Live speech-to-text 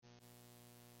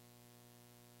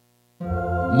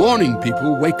Morning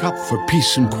people wake up for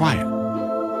peace and quiet.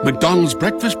 McDonald's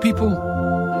breakfast people,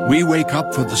 we wake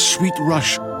up for the sweet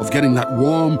rush of getting that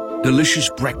warm, delicious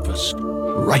breakfast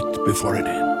right before it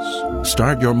ends.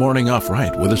 Start your morning off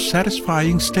right with a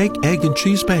satisfying steak, egg, and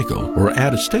cheese bagel, or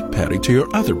add a steak patty to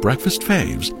your other breakfast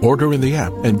faves. Order in the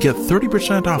app and get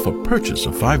 30% off a purchase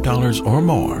of $5 or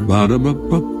more.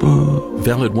 Ba-da-ba-ba-ba.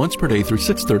 Valid once per day through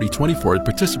 6/30/24 at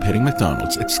participating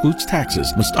McDonald's. Excludes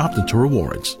taxes. Must opt into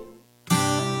rewards.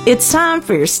 It's time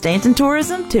for your Stanton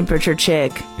Tourism temperature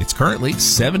check. It's currently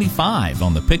 75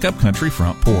 on the Pickup Country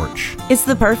front porch. It's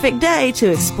the perfect day to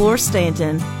explore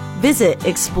Stanton. Visit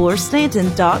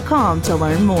explorestanton.com to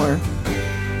learn more.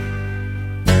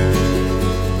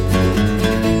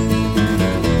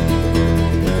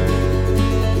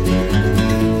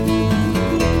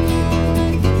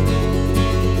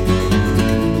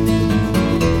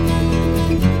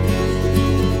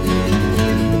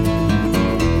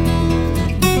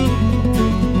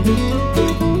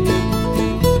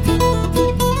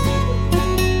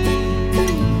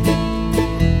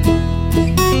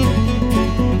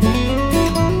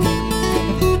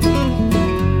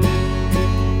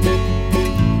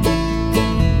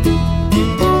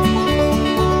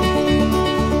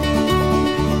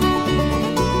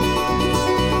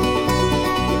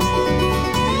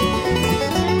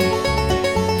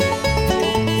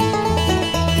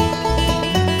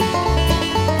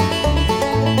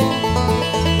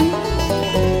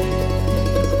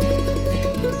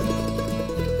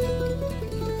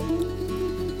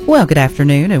 Well, good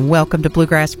afternoon and welcome to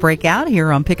Bluegrass Breakout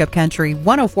here on Pickup Country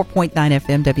 104.9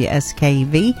 FM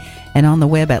WSKV and on the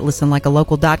web at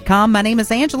listenlikealocal.com. My name is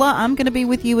Angela. I'm going to be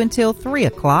with you until 3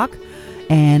 o'clock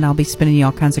and I'll be spinning you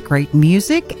all kinds of great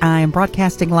music. I am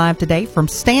broadcasting live today from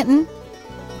Stanton,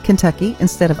 Kentucky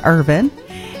instead of Irvin,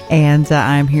 and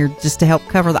I'm here just to help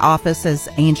cover the office as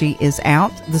Angie is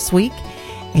out this week,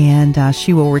 and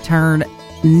she will return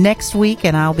next week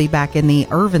and I'll be back in the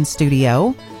Irvin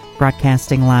studio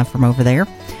broadcasting live from over there.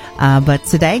 But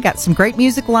today, got some great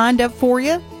music lined up for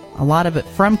you. A lot of it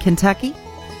from Kentucky.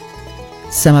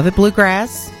 Some of it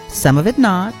bluegrass, some of it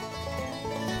not.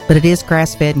 But it is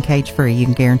grass-fed and cage-free, you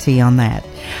can guarantee on that.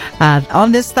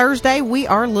 On this Thursday, we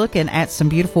are looking at some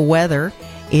beautiful weather.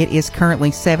 It is currently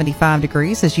 75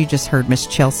 degrees, as you just heard Miss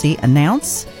Chelsea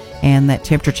announce. And that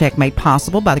temperature check made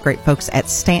possible by the great folks at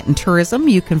Stanton Tourism.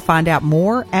 You can find out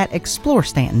more at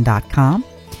explorestanton.com.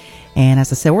 And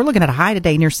as I said, we're looking at a high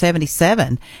today near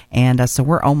 77. And so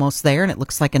we're almost there. And it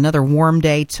looks like another warm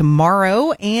day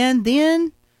tomorrow. And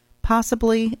then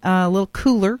possibly a little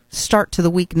cooler start to the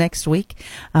week next week.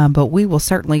 But we will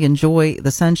certainly enjoy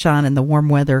the sunshine and the warm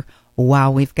weather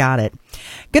while we've got it.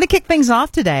 Going to kick things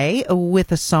off today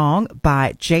with a song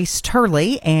by Jace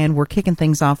Turley. And we're kicking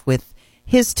things off with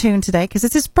his tune today because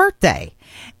it's his birthday.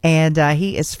 And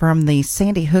he is from the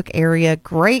Sandy Hook area.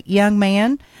 Great young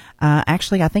man.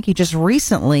 Actually, I think he just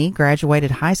recently graduated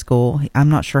high school. I'm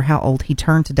not sure how old he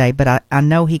turned today, but I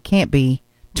know he can't be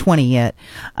 20 yet.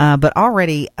 But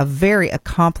already a very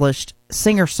accomplished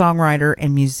singer-songwriter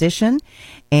and musician.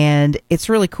 And it's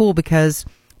really cool because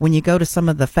when you go to some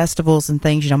of the festivals and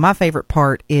things, you know, my favorite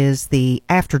part is the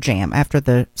after jam, after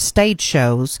the stage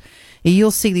shows.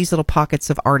 You'll see these little pockets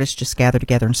of artists just gather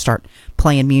together and start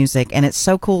playing music. And it's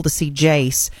so cool to see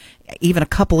Jace, even a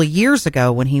couple of years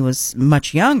ago when he was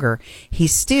much younger, he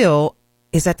still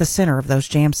is at the center of those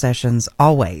jam sessions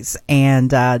always.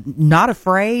 And not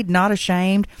afraid, not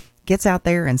ashamed, gets out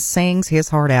there and sings his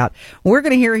heart out. We're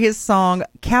going to hear his song,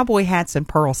 Cowboy Hats and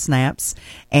Pearl Snaps,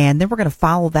 and then we're going to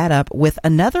follow that up with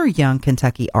another young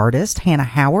Kentucky artist, Hannah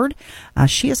Howard.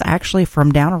 She is actually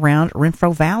from down around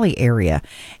Renfro Valley area,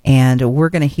 and we're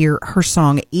going to hear her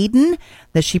song, Eden,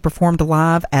 that she performed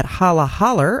live at Holla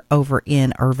Holler over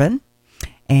in Irvin.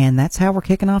 And that's how we're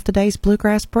kicking off today's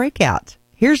Bluegrass Breakout.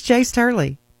 Here's Jace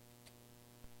Turley.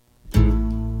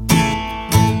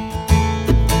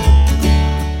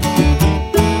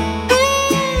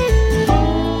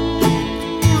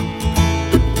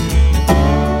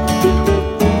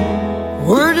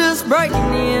 We're just breaking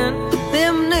in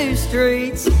them new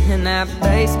streets, and that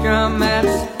bass drum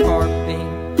matches the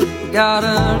heartbeat. We got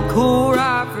a cool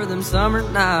ride for them summer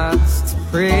nights. Some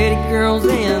pretty girls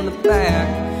in the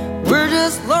back. We're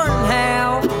just learning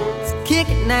how to kick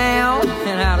it now,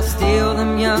 and how to steal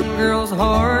them young girls'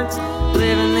 hearts.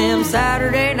 Living them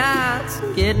Saturday nights,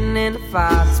 getting into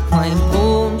fights, playing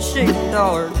pool and shoot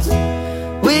darts.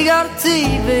 We got a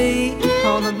TV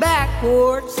on the back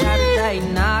porch. Saturday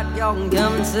night, y'all can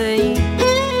come and see.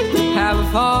 Have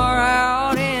a far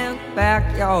out in the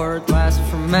backyard, lasting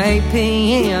from 8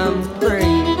 p.m. to 3.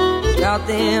 Got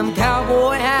them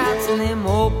cowboy hats and them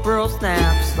old pearl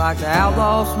snaps. snaps like the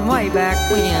outlaws from way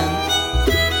back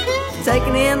when.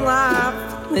 Taking in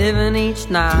life, living each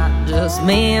night, just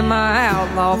me and my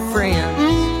outlaw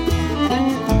friends.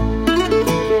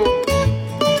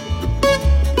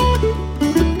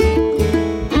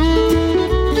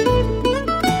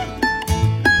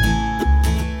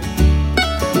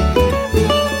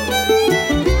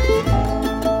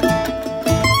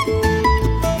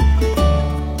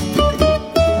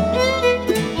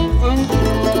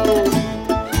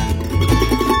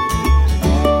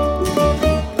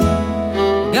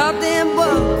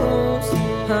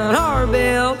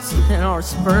 Our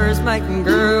spurs making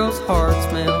girls'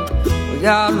 hearts melt. We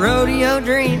got rodeo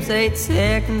dreams, 8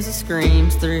 seconds of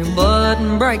screams through blood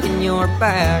and breaking your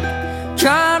back.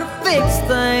 Trying to fix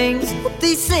things with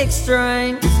these 6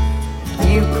 strings,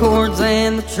 few chords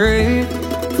and the truth.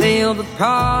 Feel the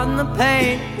pride and the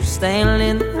pain. We're standing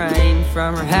in the rain,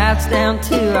 from our hats down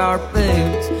to our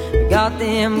boots. We got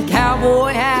them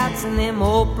cowboy hats and them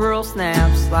old pearl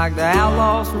snaps like the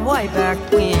outlaws from way back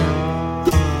when.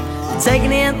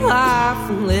 Taking in life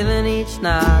and living each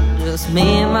night, just me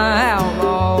and my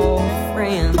outlaw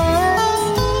friends.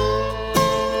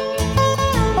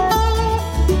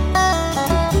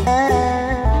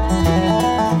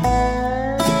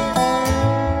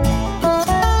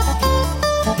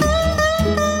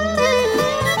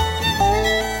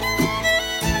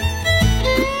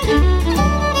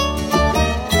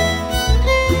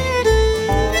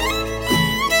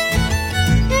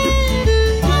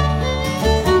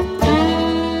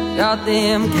 Got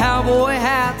them cowboy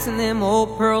hats and them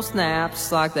old pearl snaps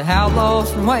like the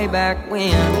outlaws from way back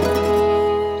when.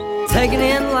 Taking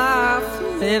in life,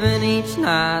 living each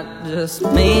night, just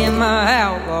me and my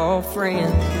outlaw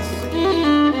friends.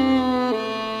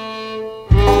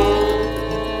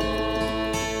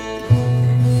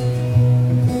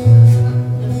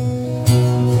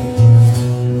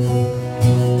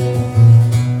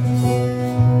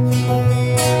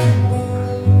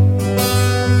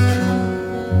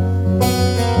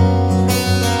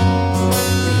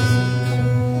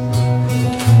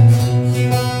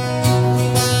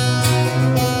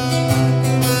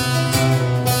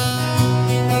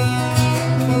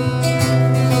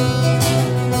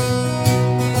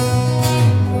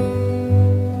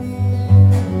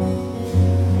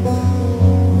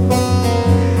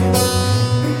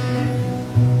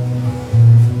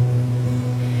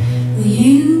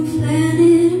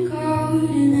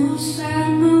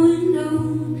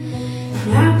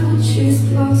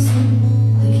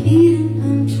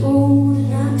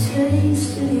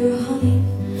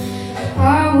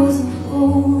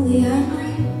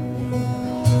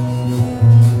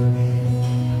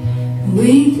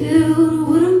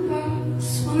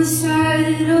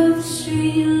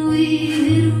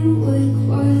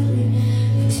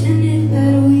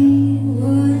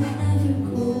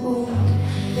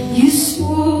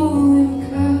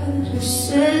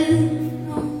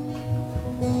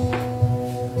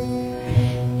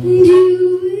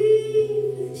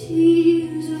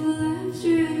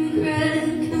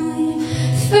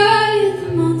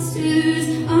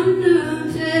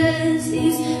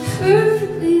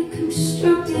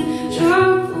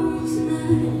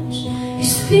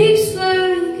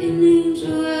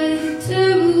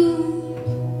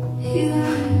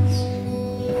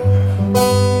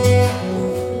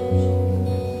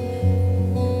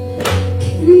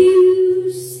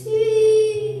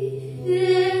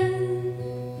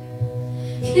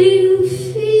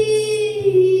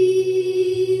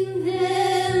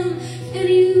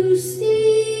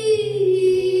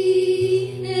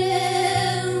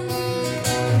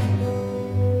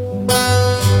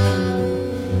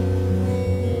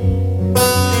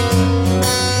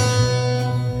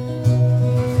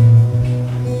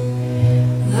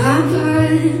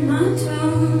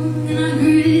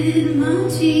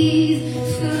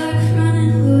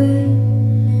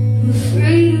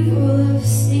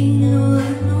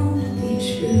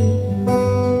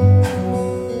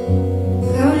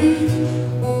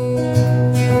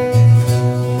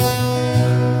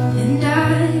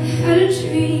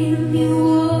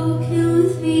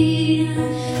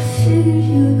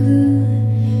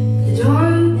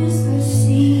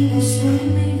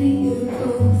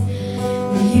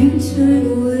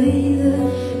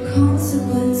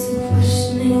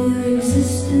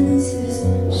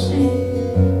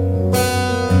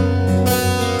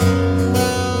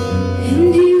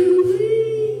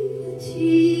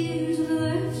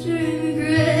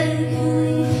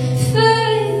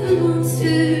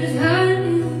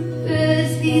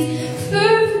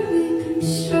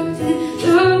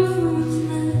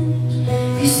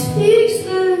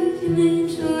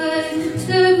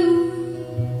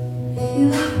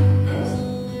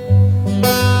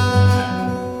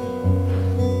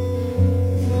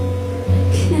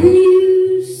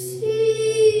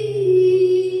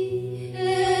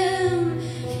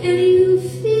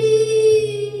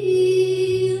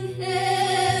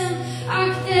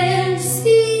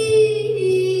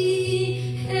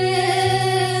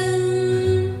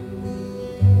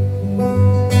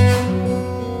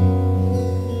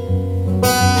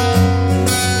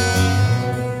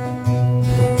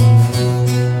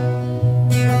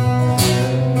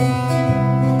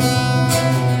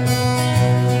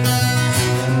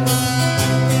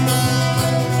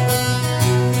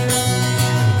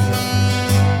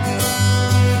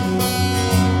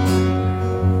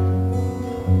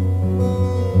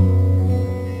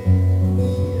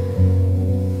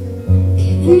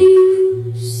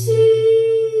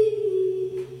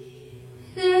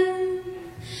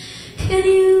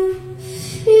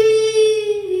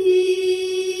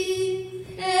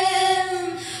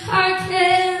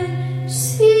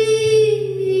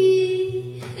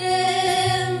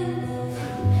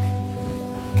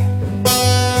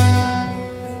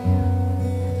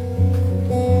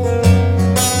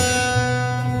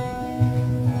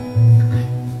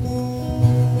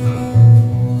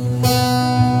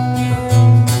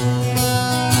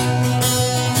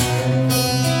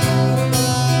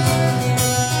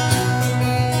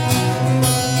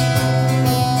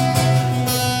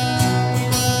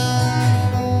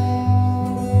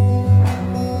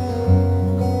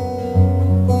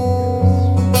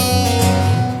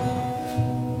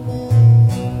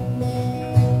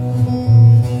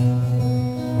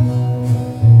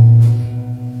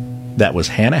 That was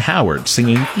Hannah Howard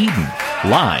singing Eden,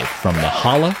 live from the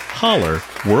Holla Holler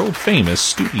world-famous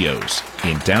studios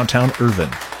in downtown Irvine.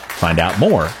 Find out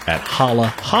more at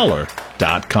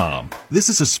hollaholler.com. This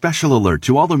is a special alert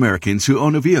to all Americans who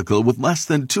own a vehicle with less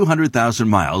than 200,000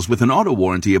 miles with an auto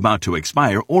warranty about to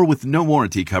expire or with no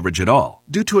warranty coverage at all.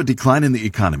 Due to a decline in the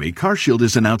economy, CarShield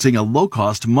is announcing a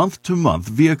low-cost month-to-month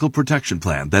vehicle protection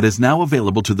plan that is now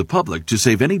available to the public to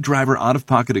save any driver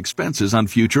out-of-pocket expenses on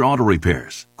future auto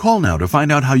repairs. Call now to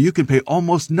find out how you can pay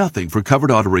almost nothing for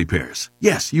covered auto repairs.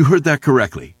 Yes, you heard that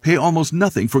correctly. Pay almost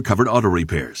nothing for covered auto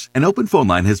repairs. An open phone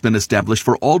line has been established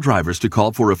for all drivers to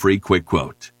call for a free quick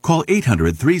quote. Call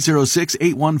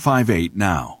 800-306-8158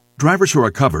 now. Drivers who are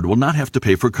covered will not have to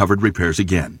pay for covered repairs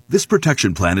again. This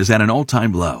protection plan is at an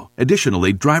all-time low.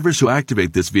 Additionally, drivers who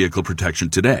activate this vehicle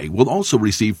protection today will also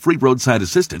receive free roadside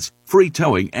assistance, free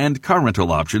towing, and car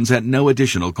rental options at no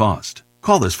additional cost.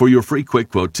 Call us for your free quick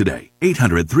quote today.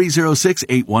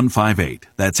 800-306-8158.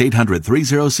 That's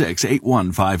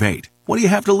 800-306-8158. What do you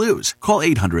have to lose? Call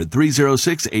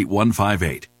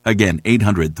 800-306-8158. Again,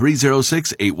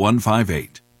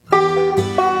 800-306-8158.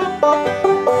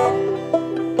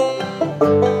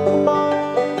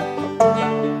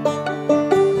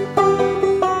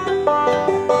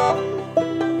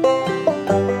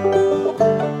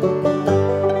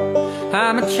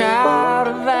 I'm a child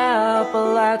of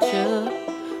Appalachia,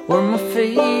 where my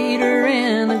feet are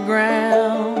in the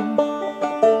ground.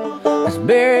 I was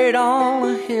buried on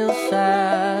a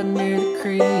hillside near the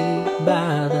creek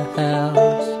by the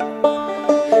house.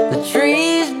 The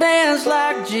trees dance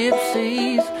like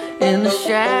gypsies in the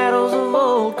shadows of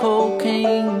old coal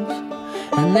kings,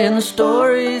 and then the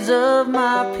stories of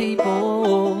my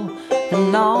people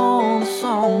and all the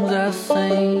songs I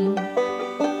sing.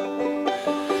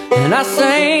 And I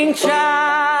sang,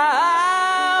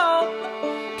 child,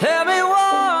 tell me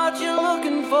what you're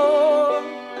looking for.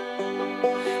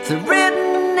 Is it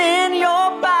written in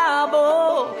your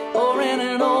Bible or in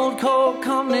an old coal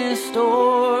company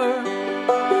store?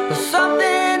 There's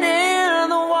something in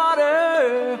the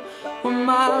water where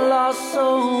my lost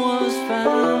soul was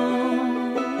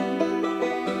found.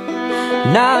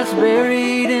 Now it's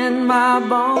buried in my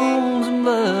bones and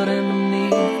blood and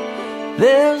beneath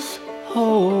this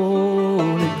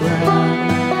holy ground.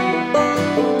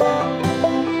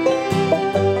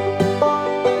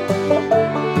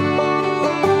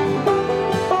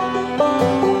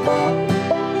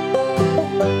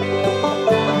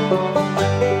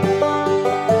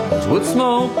 There's wood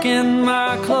smoke in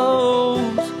my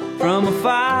clothes from a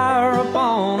fire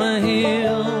upon a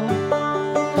hill.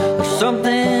 There's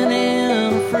something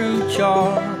in a fruit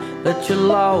jar that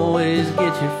you'll always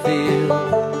get your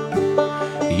fill.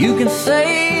 You can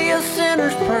say a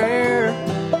sinner's prayer,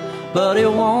 but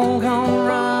it won't come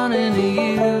running to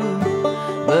you.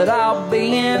 But I'll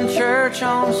be in church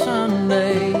on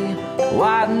Sunday,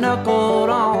 white-knuckled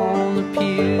on the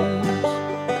pews,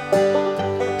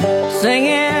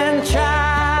 singing,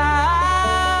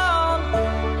 child,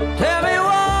 tell me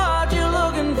what you're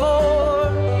looking for.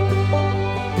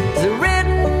 Is it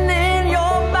written in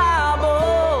your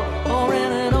Bible or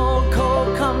in an old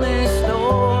coal company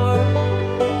store?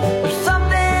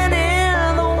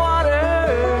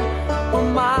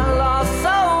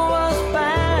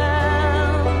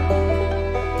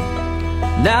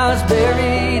 Now it's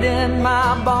buried in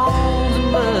my bones and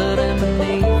blood and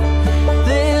beneath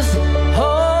this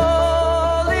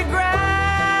holy ground.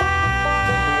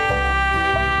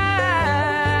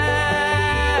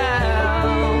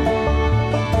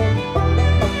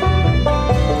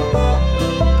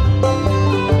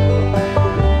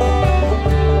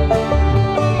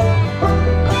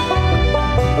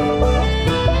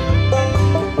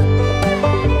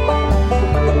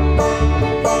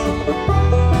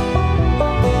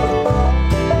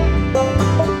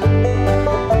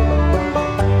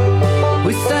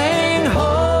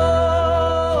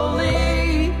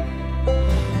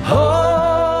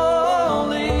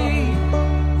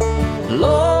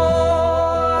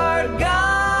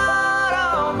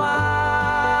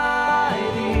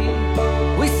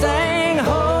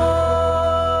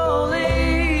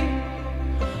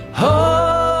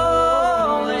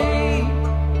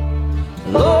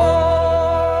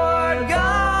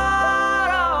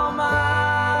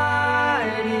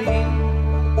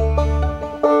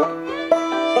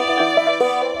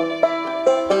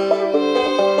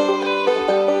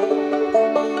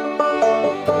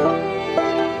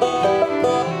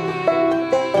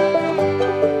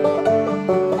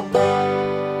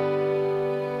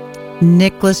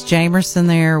 Nicholas Jamerson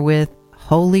there with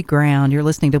Holy Ground. You're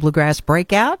listening to Bluegrass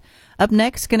Breakout. Up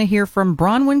next, going to hear from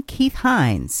Bronwyn Keith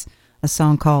Hines. a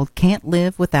song called Can't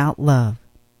Live Without Love.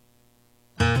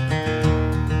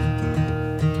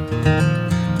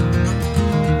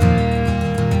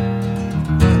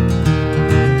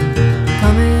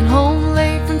 Coming home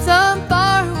late from some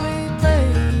faraway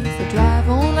place, I drive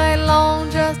all night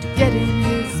long just to get in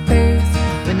his space.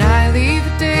 When I leave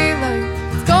the daylight,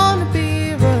 it's gonna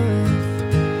be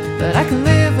rough, but I can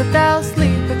live without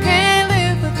sleep, I can't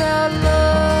live without love.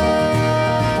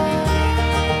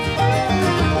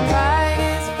 Pride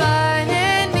is fine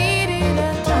and needed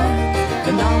at times,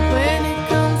 but not when it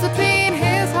comes between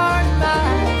his heart and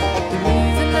mine. The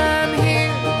reason I'm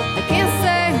here, I can't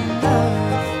say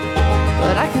enough,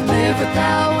 but I can live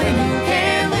without winning,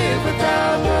 can't live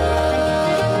without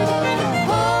love.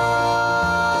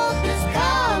 Hope is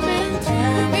coming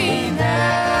to me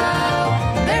now.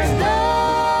 There's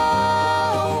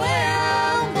nowhere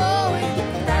I'm going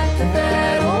back to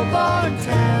that old barn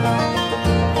town.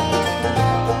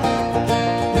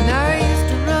 When I used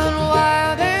to run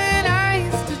wild and I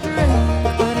used to drink,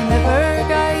 but I never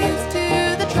got used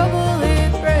to the trouble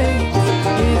it brings.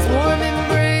 His warm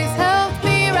embrace helped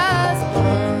me rise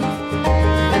above,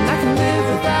 and I can live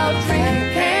without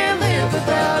drinking, can't live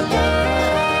without love.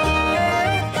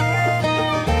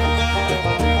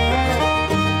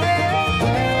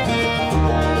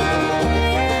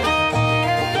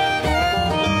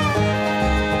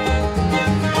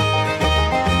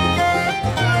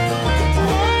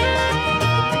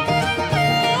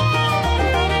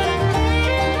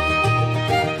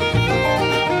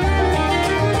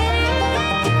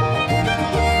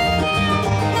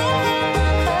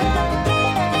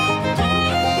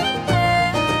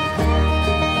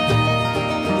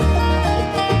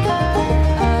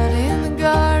 Out in the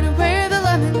garden where the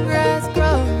lemongrass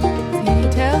grows, he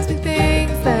tells me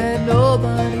things that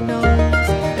nobody knows.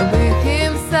 And with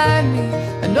him beside me,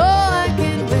 I know I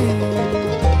can win,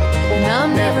 and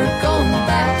I'm never going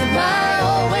back to my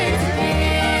old ways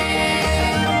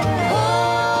again.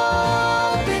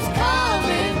 Hope is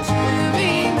coming to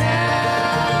me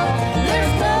now.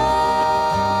 There's no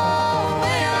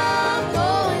way I'm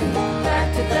going back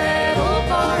to that old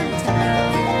barn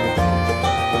town.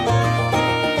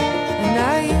 And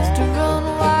I used to run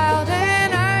wild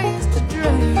and I used to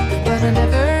drink, but I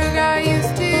never got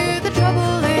used to the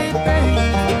trouble it brings.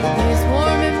 His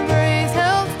warm embrace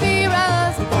helps me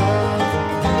rise above,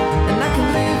 and I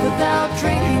can live without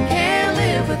drinking, can't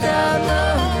live without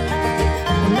love.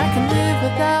 And I can live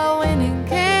without winning,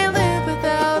 can't live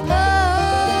without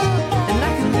love. And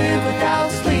I can live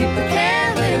without sleep, but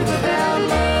can't live without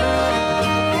love.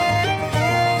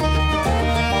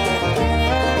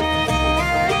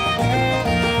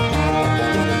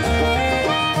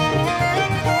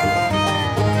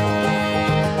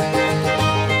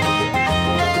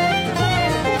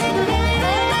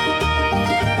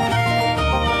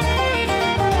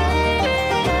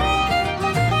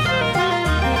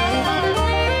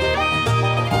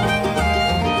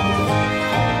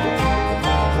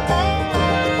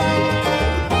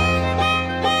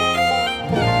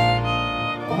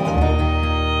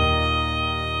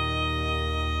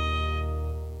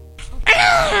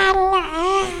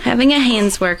 Having a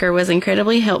hands worker was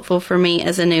incredibly helpful for me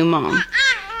as a new mom.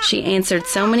 She answered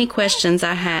so many questions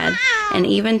I had and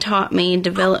even taught me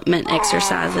development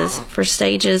exercises for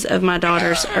stages of my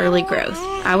daughter's early growth.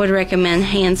 I would recommend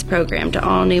HANDS program to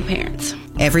all new parents.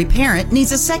 Every parent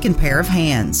needs a second pair of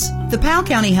hands. The Powell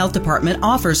County Health Department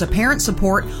offers a parent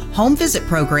support home visit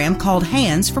program called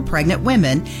HANDS for pregnant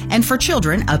women and for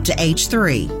children up to age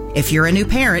 3. If you're a new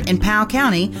parent in Powell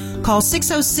County, call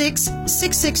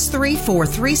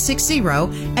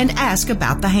 606-663-4360 and ask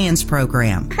about the HANDS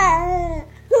program.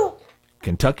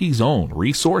 Kentucky's own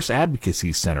Resource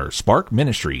Advocacy Center, Spark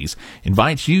Ministries,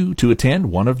 invites you to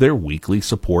attend one of their weekly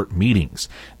support meetings.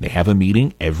 They have a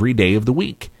meeting every day of the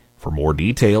week. For more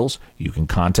details, you can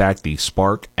contact the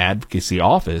Spark Advocacy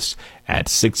Office at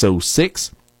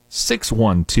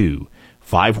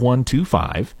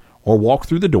 606-612-5125 or walk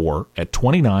through the door at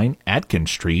 29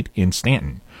 Atkins Street in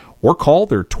Stanton, or call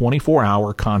their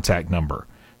 24-hour contact number,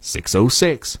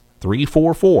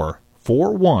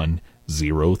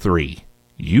 606-344-4103.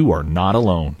 You are not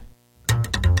alone.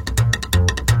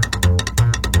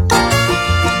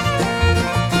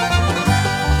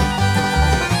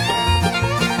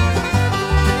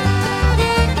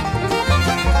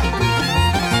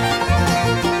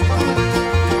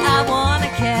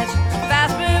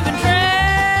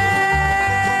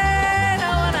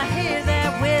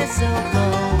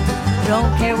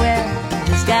 Don't care where,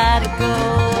 just gotta go.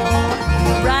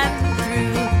 Riding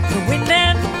through the wind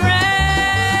and the rain,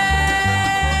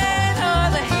 or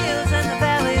the hills and the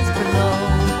valleys below.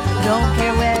 Don't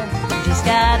care where, just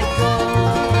gotta go.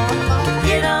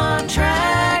 Get on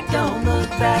track, don't look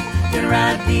back, gonna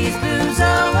ride these blues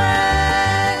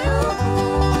away.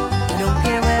 I don't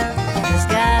care where, I just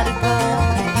gotta go.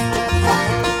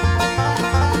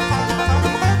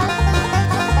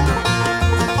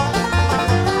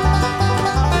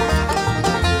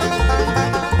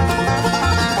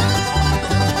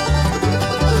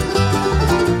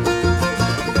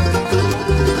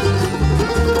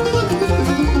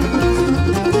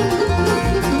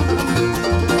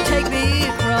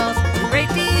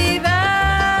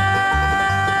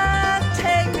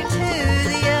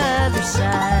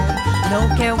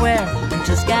 Don't care where, I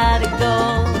just gotta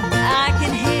go. I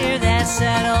can hear that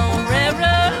sad old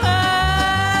railroad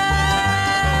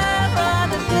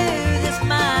running through this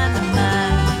mind of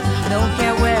mine. Don't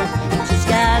care where, I just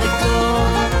gotta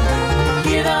go.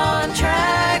 Get on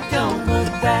track, don't look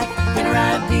back, gonna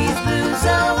ride these blues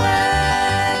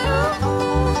away.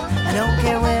 I don't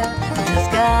care where, I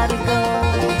just gotta go.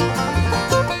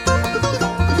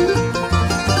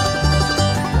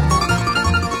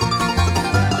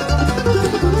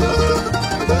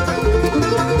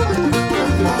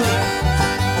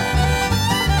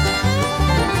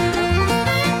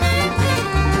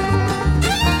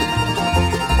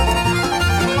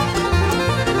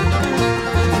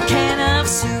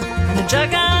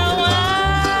 Jug of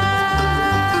wine,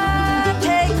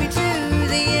 take me to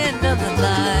the end of the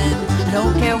line.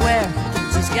 Don't care where,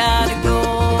 just gotta go.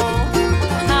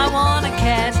 I wanna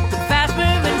catch a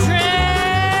fast-moving train.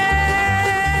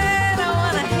 I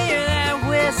wanna hear that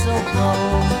whistle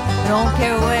blow. Don't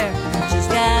care where, just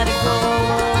gotta go.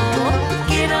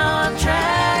 Get on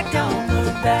track, don't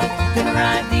look back, gonna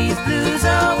ride these blues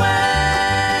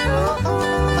away.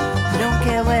 I don't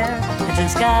care where, I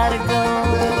just gotta go.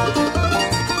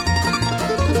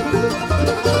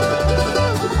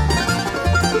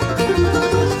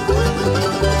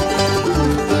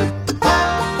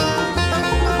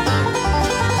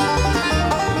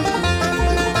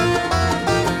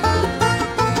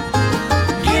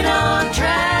 Get on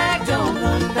track, don't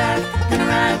look back, gonna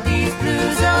ride these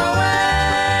blues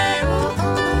away.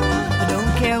 I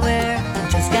don't care where, I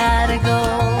just gotta go.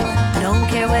 I don't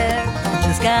care where, I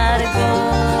just gotta go.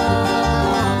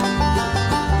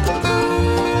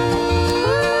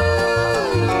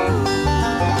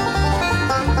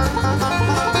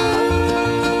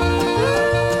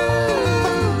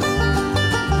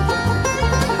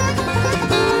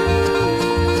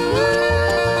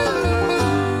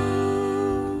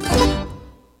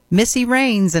 Missy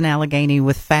Raines in Allegheny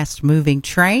with Fast Moving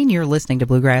Train. You're listening to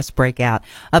Bluegrass Breakout.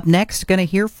 Up next, going to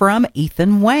hear from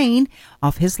Ethan Wayne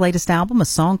off his latest album, a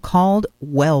song called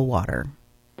Well Water.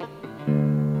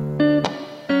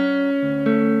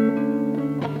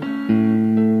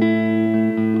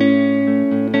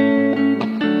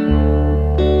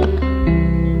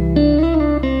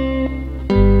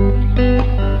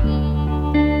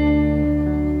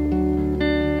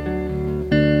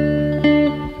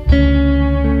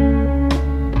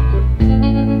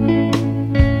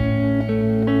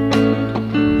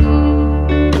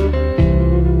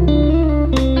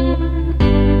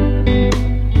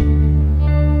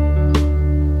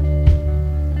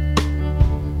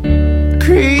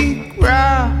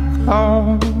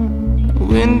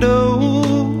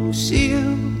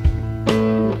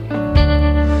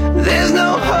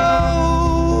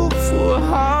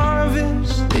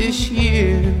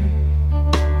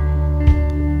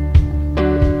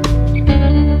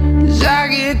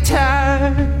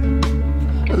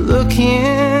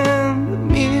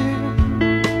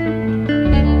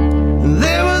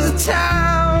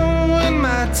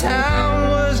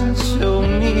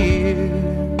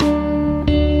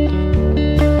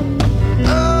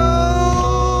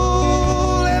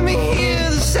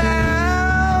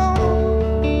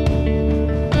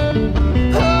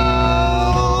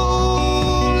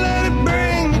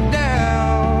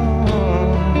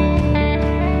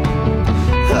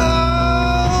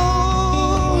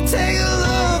 Take a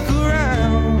look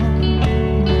around.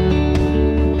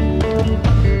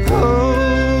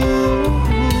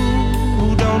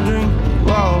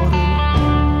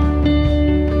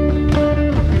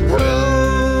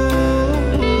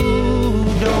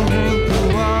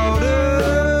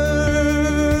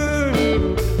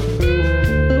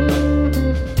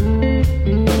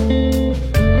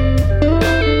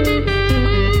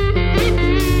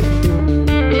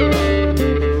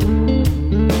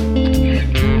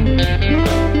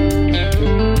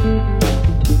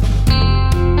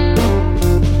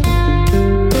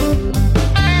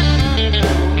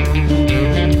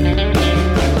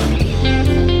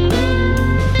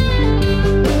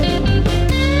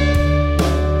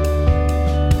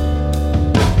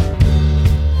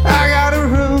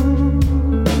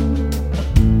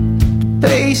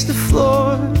 pace the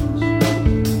floors.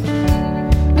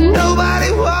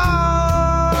 Nobody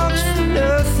walks for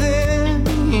nothing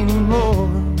anymore.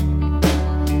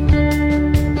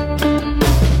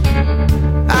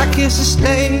 I kiss a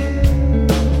snake,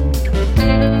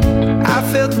 I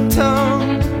felt the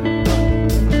tongue.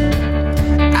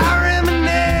 I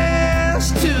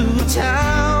reminisce to a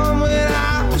time when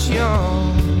I was young.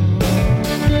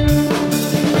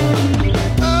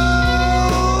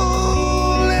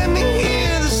 Oh, let me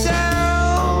hear the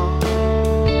sound.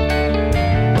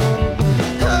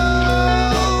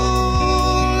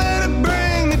 Oh, let it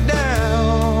bring me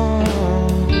down.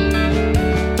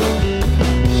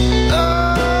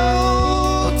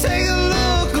 Oh, take a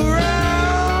look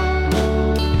around.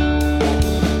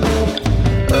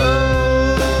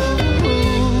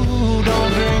 Oh,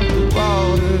 don't drink the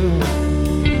water.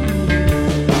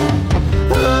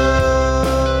 Oh,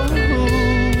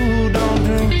 don't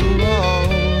drink the water.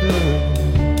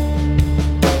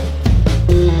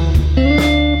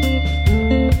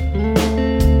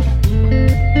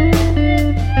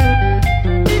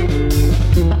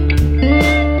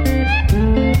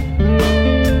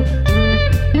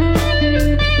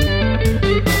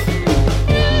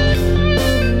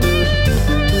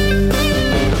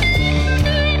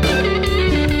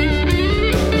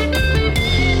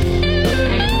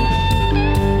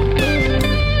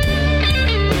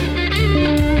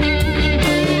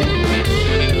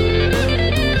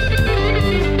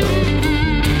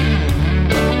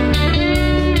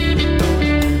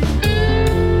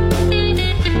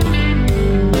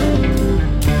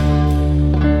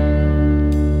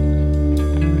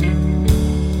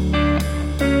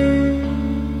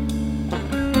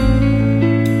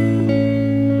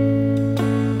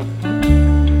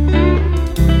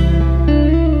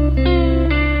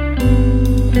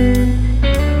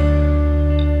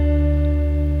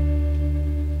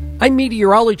 I'm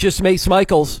meteorologist Mace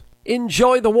Michaels.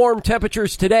 Enjoy the warm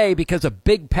temperatures today because a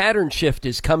big pattern shift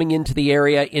is coming into the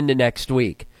area into next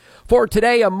week. For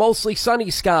today, a mostly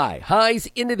sunny sky, highs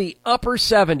into the upper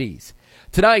 70s.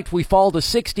 Tonight, we fall to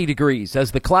 60 degrees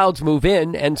as the clouds move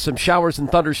in and some showers and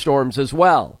thunderstorms as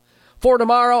well. For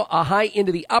tomorrow, a high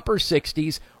into the upper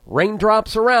 60s,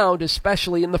 raindrops around,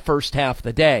 especially in the first half of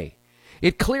the day.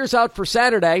 It clears out for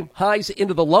Saturday, highs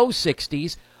into the low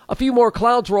 60s. A few more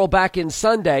clouds roll back in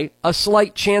Sunday, a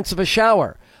slight chance of a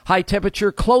shower. High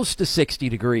temperature close to 60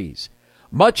 degrees.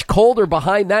 Much colder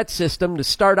behind that system to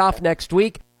start off next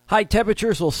week. High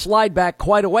temperatures will slide back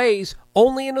quite a ways,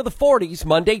 only into the 40s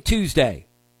Monday, Tuesday.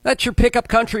 That's your Pickup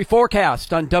Country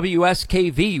forecast on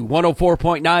WSKV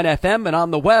 104.9 FM and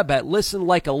on the web at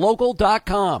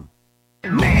listenlikealocal.com.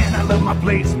 Man, I love my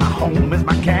place, my home is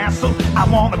my castle. I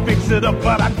want to fix it up,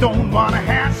 but I don't want to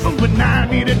hassle. But now I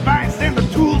need advice and the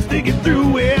tools to get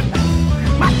through it.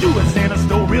 My do-it-center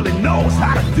store really knows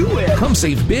how to do it. Come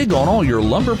save big on all your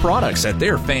lumber products at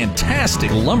their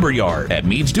fantastic lumber yard at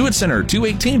Meads Do It Center,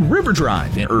 218 River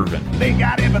Drive in Irvin. They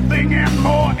got everything and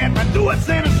more at my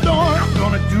do-it-center store. I'm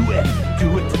gonna do it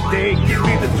today. Give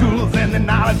me the tools and the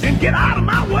knowledge and get out of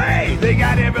my way. They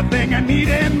got everything I need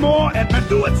and more at my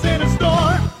do-it-center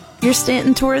store. Your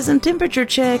Stanton Tourism Temperature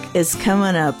Check is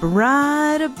coming up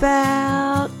right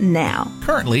about now.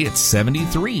 Currently, it's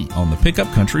 73 on the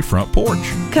Pickup Country front porch.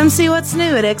 Come see what's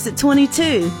new at Exit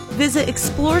 22. Visit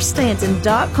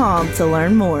ExploreStanton.com to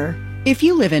learn more. If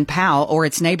you live in Powell or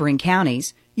its neighboring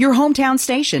counties, your hometown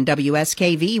station,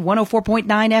 WSKV 104.9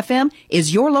 FM,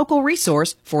 is your local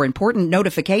resource for important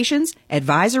notifications,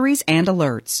 advisories, and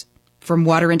alerts. From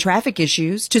water and traffic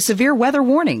issues to severe weather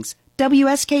warnings,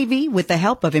 WSKV, with the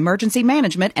help of emergency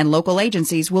management and local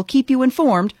agencies, will keep you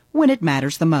informed when it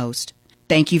matters the most.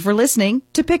 Thank you for listening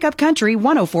to Pickup Country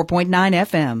 104.9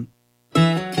 FM.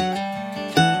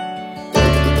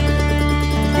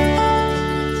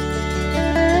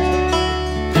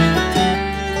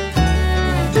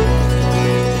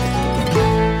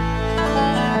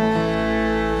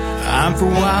 I'm for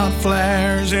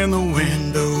wildflowers in the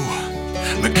window,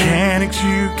 mechanics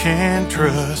you can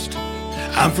trust.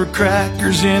 I'm for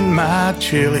crackers in my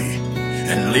chili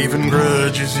and leaving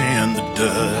grudges in the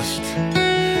dust.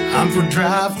 I'm for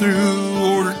drive-through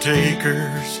order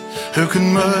takers who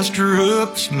can muster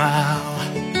up a smile.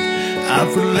 I'm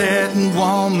for letting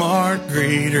Walmart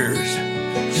greeters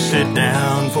sit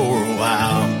down for a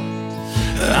while.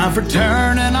 I'm for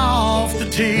turning off the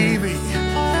TV,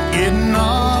 getting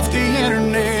off the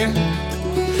internet.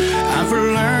 I'm for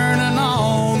learning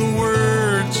all the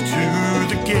words to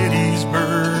the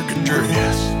Gettysburg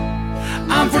Address.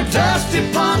 I'm for dusty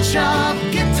pawn shop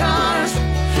guitars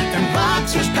and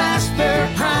boxers past their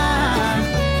prime.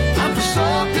 I'm for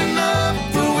soaking up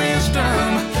the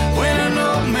wisdom when an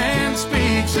old man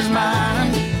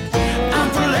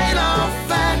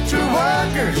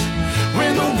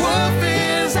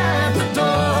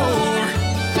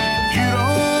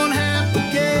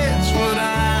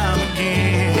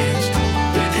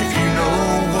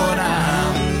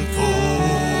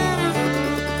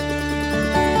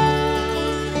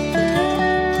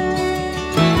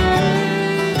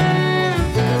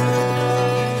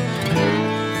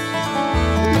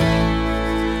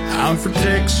for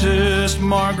Texas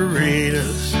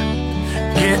margaritas,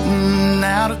 getting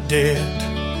out of debt.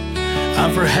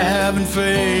 I'm for having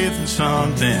faith in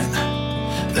something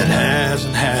that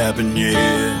hasn't happened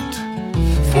yet.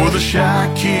 For the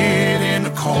shy kid in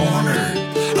the corner,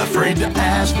 afraid to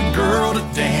ask a girl to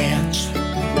dance.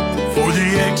 For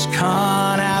the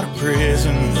ex-con out of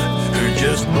prison who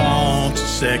just wants a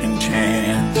second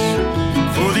chance.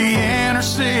 For the inner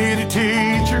city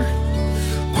teacher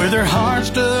with her heart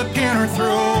stuck in her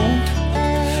throat,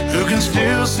 who can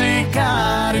still see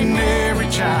God in every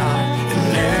child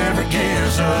and never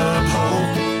gives up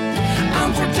hope.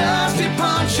 I'm for dusty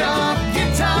pawn shop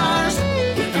guitars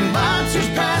and boxers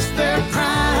past their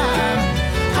prime.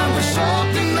 I'm for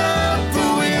soaking up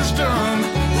the wisdom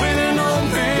when an old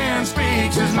man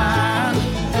speaks his mind.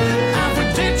 I'm for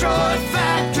Detroit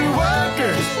factory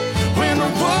workers when the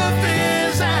wolf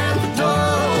is at the door.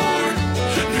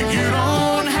 You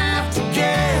don't have to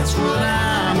guess what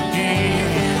I'm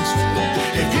against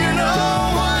if you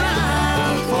know what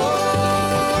I'm for.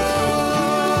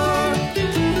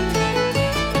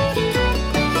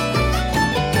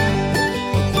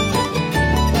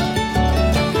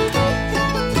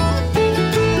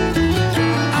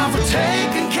 I'm for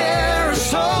taking care of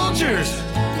soldiers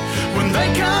when they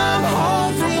come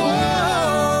home from war.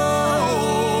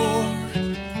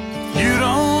 You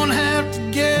don't have to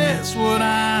guess what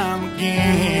I'm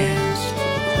against.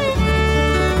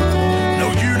 No,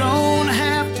 you don't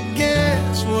have to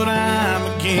guess what I'm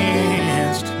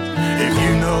against if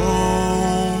you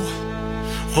know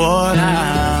what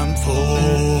I'm for.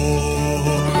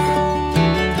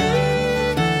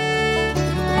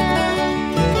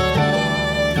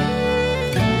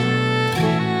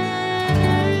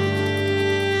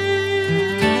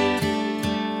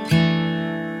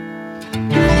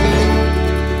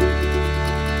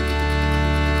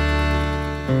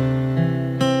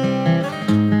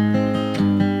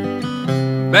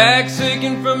 Back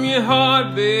sinking from your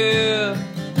heartbeat,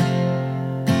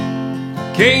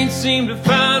 can't seem to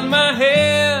find my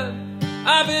head.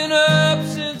 I've been up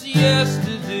since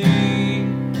yesterday.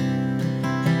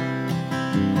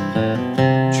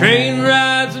 Train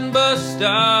rides and bus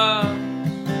stops,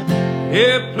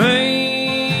 airplanes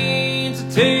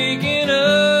are taking us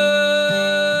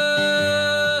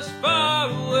far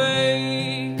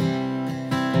away.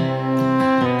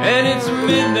 And it's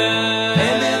midnight,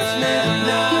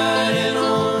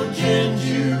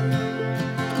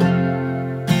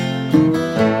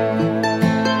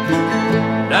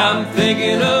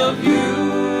 thinking of you.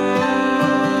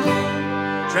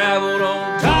 Traveled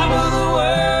on top of the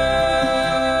world,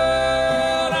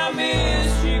 I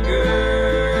miss you,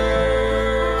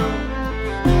 girl.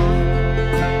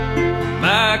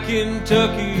 My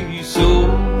Kentucky soul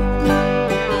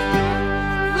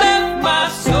left my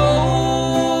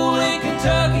soul in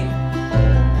Kentucky.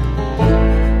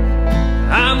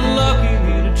 I'm lucky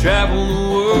to travel the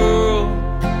world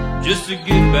just to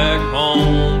get back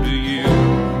home to you.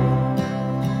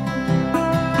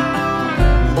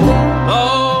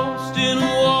 Lost in a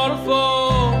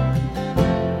waterfall,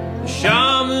 the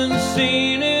shaman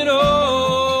seen it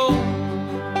all.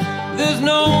 There's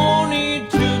no need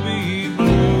to be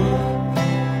blue.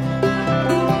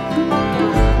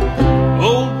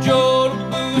 Old Joe to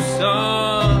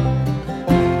Busan,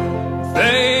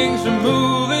 things are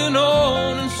moving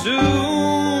on, and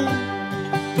soon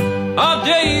our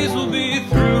days will be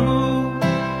through.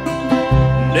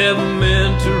 Never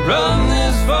meant to run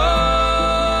this far,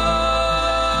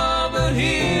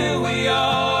 here we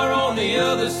are on the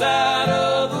other side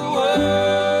of the world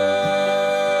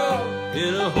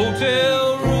in a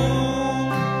hotel room.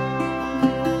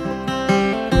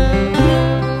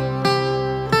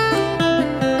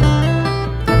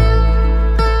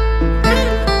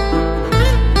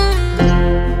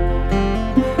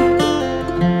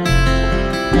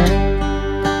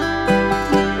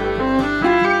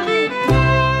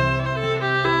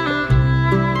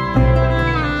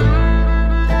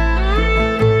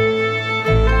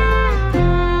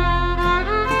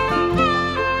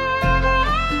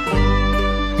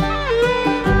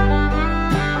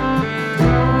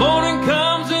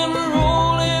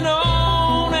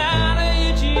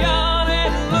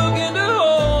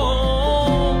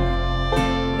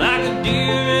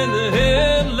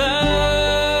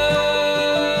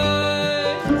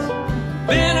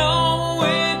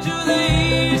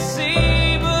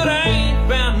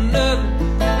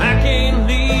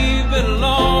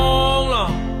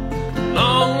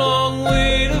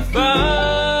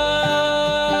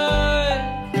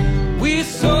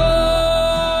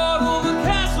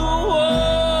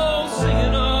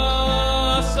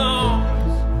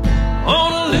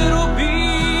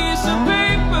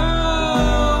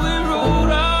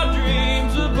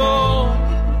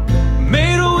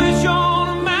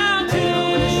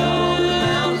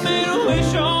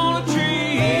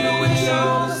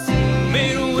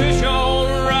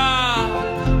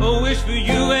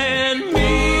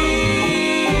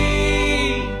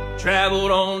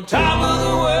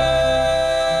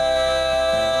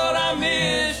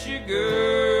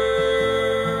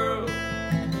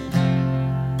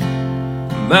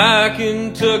 my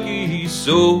Kentucky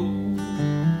soul.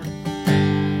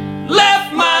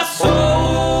 Left my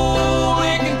soul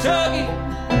in Kentucky.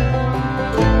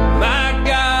 My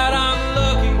God, I'm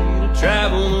lucky to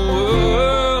travel the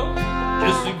world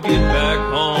just to get back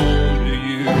home to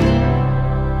you.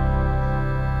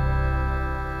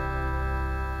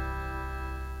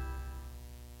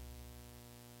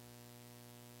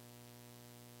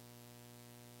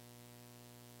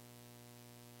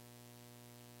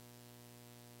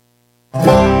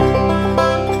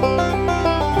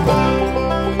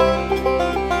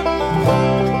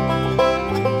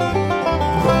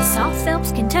 Saw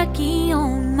Phelps, Kentucky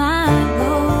on my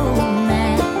road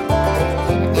map,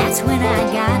 and that's when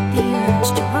I got the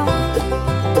urge to roll.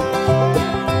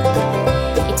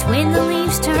 It's when the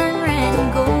leaves turn red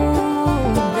and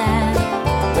gold that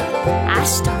I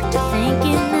start to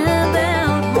thinking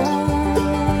about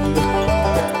home.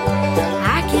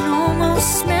 I can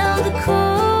almost smell the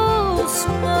coal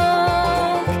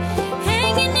smoke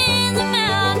hanging in the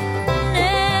mountain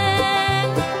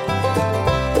air.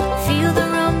 Feel the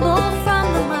rumble from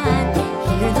the mine,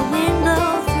 hear the wind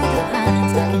blow through the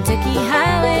pines. Kentucky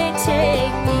highway,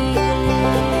 take me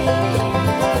away.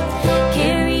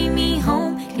 Carry me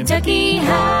home, Kentucky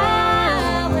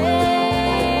highway,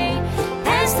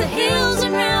 past the hills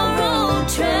and railroad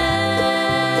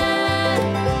track.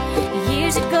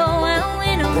 Years ago I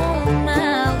went on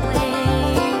my way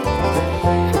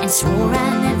and swore I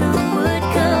never would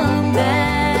come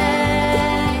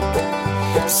back.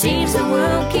 Seems the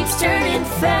world keeps turning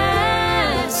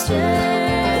faster,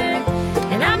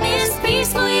 and I miss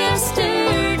peaceful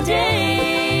yesterday,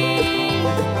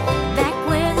 back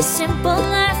where the simple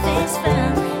life is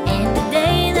found. And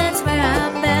today that's where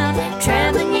I'm bound,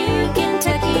 traveling you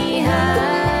Kentucky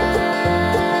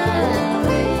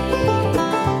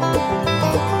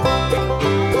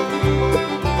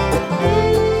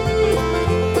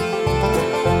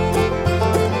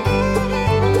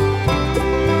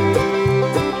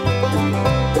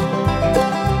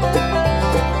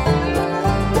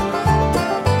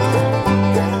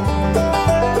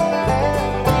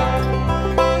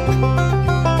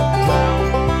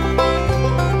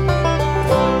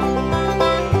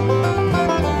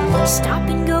Stop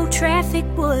and go traffic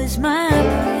was my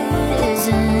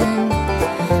prison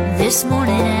this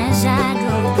morning as I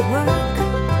drove to work.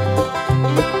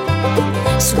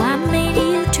 So I made a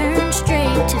U-turn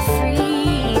straight to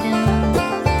freedom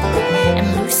and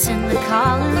loosened the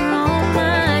collar on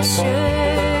my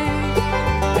shirt.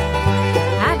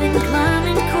 I've been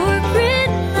climbing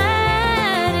corporate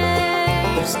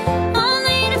ladders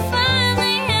only to find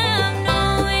they have no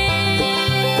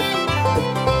end.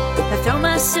 I throw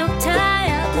my silk tie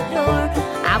out the door,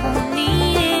 I won't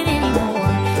need it anymore.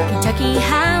 Kentucky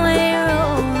highway,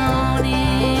 roll on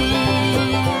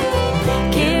in.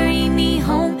 Carry me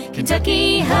home,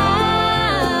 Kentucky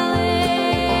highway,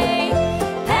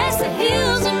 past the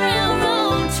hills and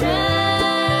railroad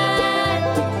track.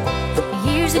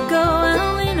 Years ago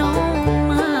I went on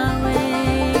my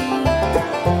way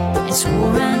and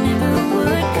swore I never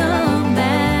would come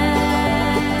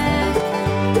back.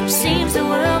 Seems the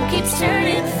world keeps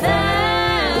turning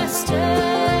faster,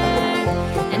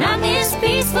 and I miss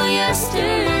peaceful yesterdays,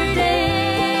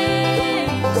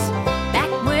 back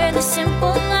where the simple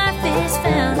life is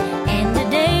found. And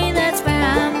today that's where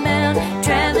I'm bound,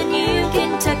 traveling you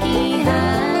Kentucky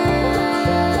highway.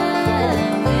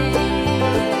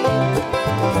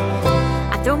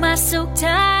 I throw my silk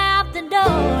tie out the door,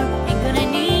 ain't gonna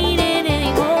need it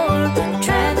anymore.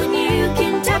 Traveling you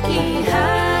Kentucky highway.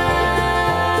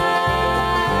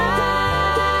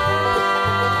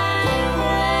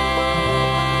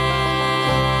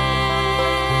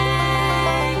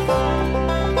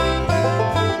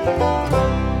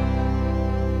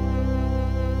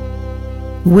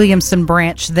 Williamson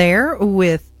Branch there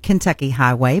with Kentucky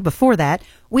Highway. Before that,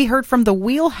 we heard from the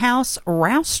Wheelhouse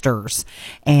Rousters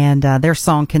and their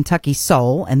song Kentucky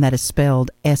Soul, and that is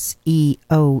spelled S-E-O-U-L,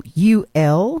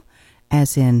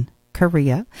 as in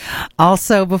Korea.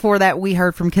 Also, before that, we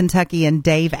heard from Kentucky and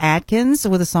Dave Atkins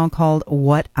with a song called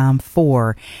What I'm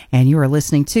For. And you are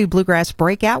listening to Bluegrass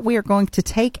Breakout. We are going to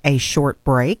take a short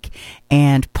break,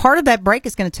 and part of that break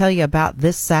is going to tell you about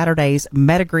this Saturday's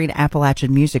Meadow Green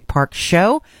Appalachian Music Park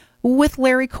show with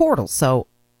Larry Cordle. So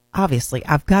obviously,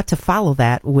 I've got to follow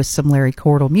that with some Larry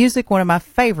Cordle music, one of my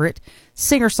favorite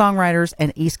singer-songwriters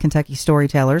and East Kentucky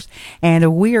storytellers.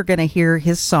 And we are going to hear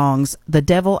his songs, The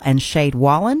Devil and Shade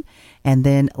Wallen, and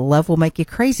then Love Will Make You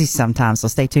Crazy Sometimes. So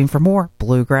stay tuned for more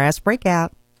Bluegrass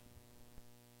Breakout.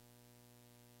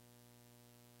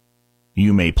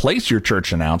 You may place your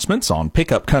church announcements on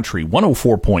Pickup Country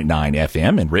 104.9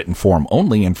 FM in written form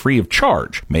only and free of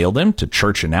charge. Mail them to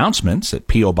Church Announcements at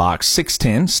P.O. Box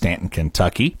 610, Stanton,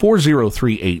 Kentucky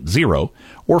 40380,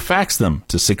 or fax them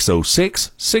to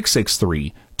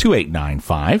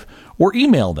 606-663-2895, or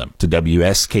email them to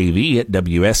WSKV at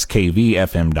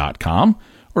WSKVFM.com,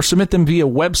 or submit them via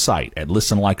website at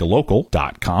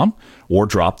listenlikealocal.com, or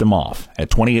drop them off at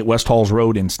 28 West Halls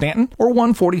Road in Stanton or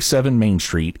 147 Main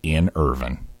Street in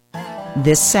Irvin.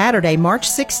 This Saturday, March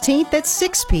 16th at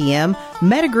 6 p.m.,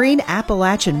 Meadowgreen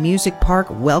Appalachian Music Park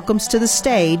welcomes to the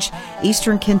stage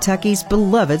Eastern Kentucky's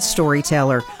beloved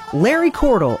storyteller, Larry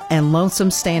Cordell and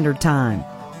Lonesome Standard Time.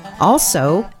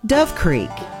 Also, Dove Creek.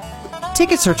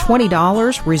 Tickets are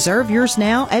 $20. Reserve yours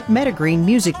now at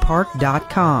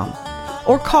meadowgreenmusicpark.com.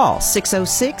 Or call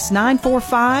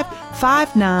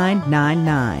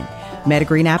 606-945-5999.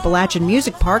 Meadowgreen Appalachian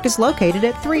Music Park is located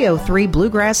at 303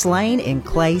 Bluegrass Lane in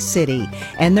Clay City,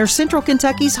 and they're Central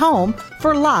Kentucky's home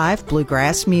for live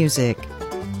bluegrass music.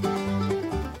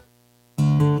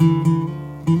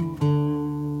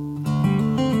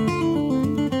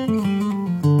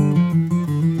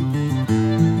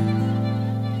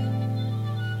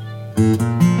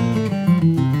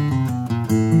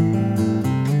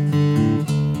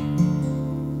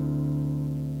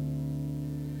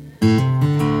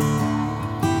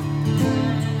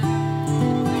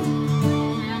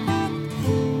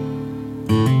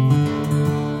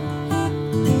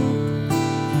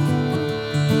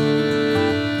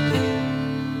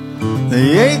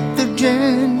 The 8th of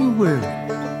January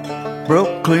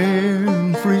broke clear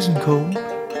and freezing cold.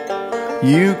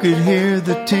 You could hear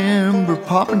the timber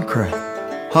pop and crack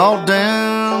all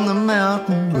down the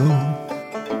mountain road.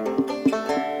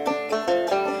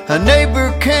 A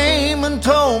neighbor came and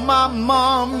told my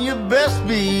mom, you best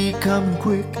be coming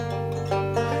quick.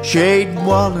 Shade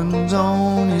Wallen's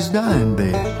on his dying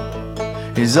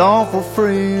bed, he's awful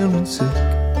frail and sick.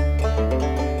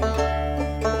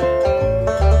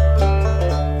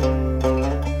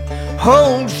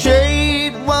 Old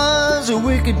Shade was a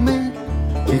wicked man,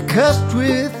 he cussed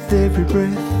with every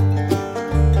breath.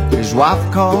 His wife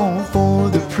called for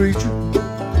the preacher,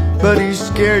 but he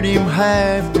scared him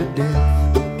half to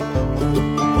death.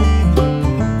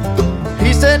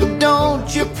 He said,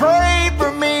 don't you pray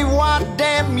for me, why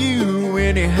damn you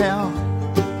anyhow.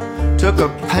 Took a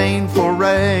painful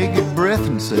ragged breath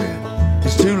and said,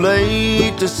 it's too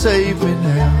late to save me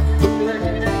now.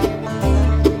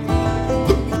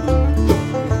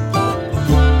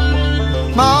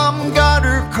 Mom got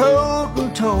her coat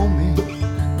and told me,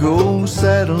 go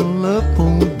saddle up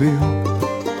on Bill.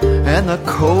 And the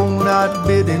cold night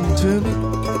bit into me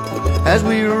as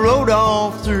we rode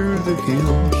off through the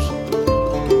hills.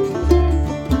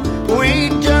 We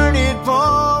journeyed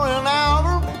for an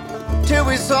hour till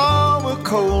we saw a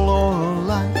coal oil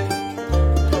light.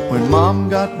 When Mom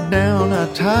got down, I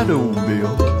tied old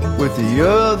Bill with the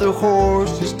other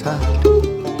horses tied.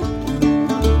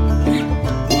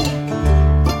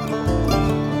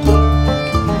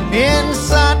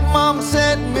 Inside, Mom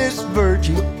said, Miss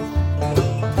Virgie,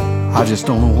 I just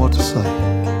don't know what to say,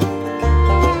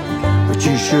 but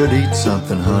you should eat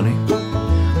something, honey.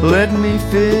 Let me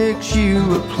fix you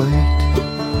a plate.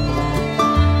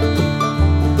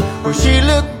 Well, she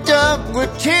looked up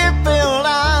with tear-filled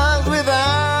eyes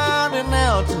without an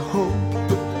ounce of hope,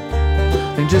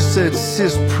 and just said,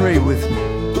 sis, pray with me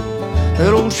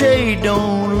that old Shade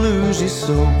don't lose his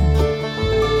soul.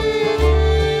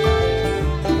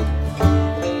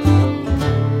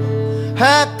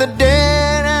 At the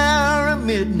dead hour of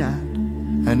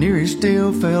midnight, I near he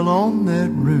still fell on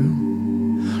that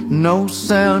room. No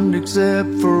sound except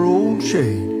for old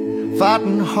Shade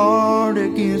fighting hard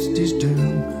against his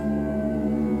doom.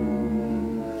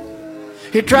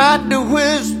 He tried to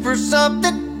whisper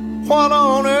something, what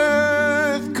on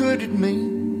earth could it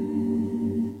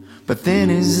mean? But then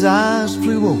his eyes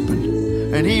flew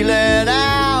open and he let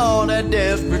out a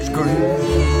desperate scream.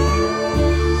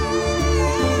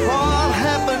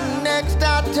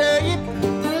 Tell you,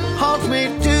 haunts me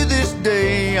to this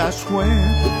day, I swear.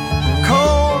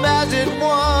 Cold as it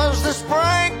was, the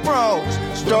spring frogs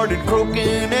started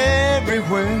croaking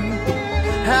everywhere.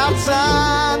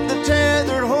 Outside, the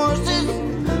tethered horses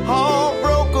all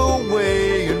broke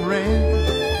away and ran,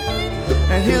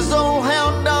 and his old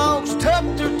hound dogs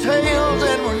tucked their tails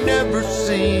and were never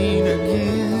seen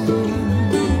again.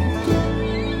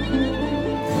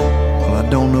 Well, I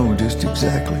don't know just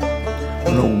exactly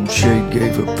when old Shade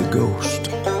gave up the ghost,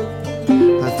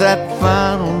 but that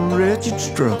final wretched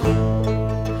struggle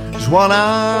is what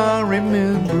I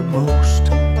remember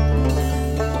most.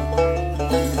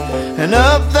 And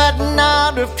of that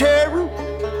night of terror,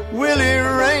 Willie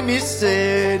Ramey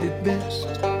said it best.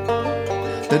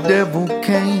 The devil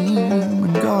came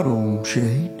and got old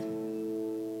Shade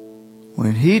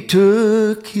when he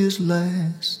took his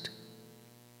last.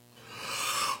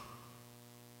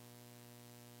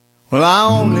 Well, I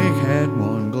only had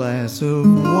one glass of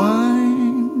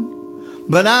wine,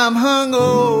 but I'm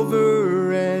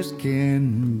hungover as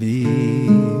can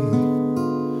be.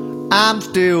 I'm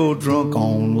still drunk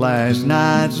on last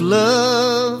night's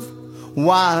love.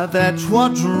 Why, that's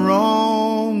what's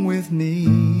wrong with me.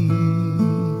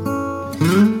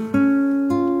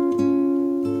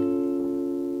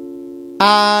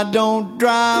 I don't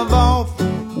drive off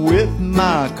with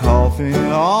my coffee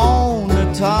on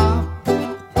the top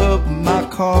of my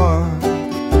car.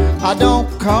 I don't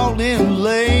call in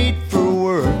late for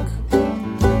work.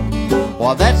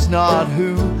 Well, that's not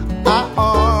who I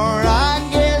are. I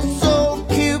guess so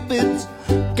Cupid's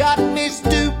got me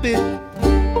stupid,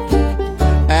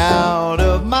 out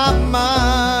of my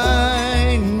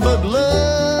mind. But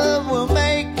love will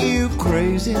make you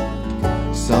crazy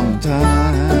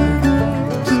sometimes.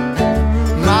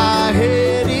 My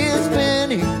head is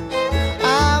spinning,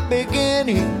 I'm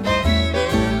beginning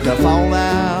to fall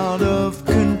out of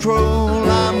control.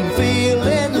 I'm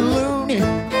feeling loony,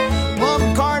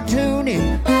 plumb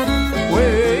cartoony,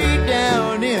 way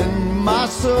down in my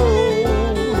soul.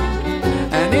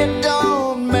 And it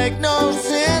don't make no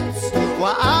sense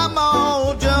why I'm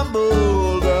all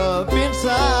jumbled up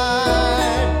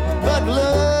inside. But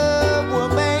love will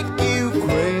make you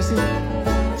crazy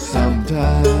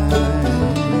sometimes.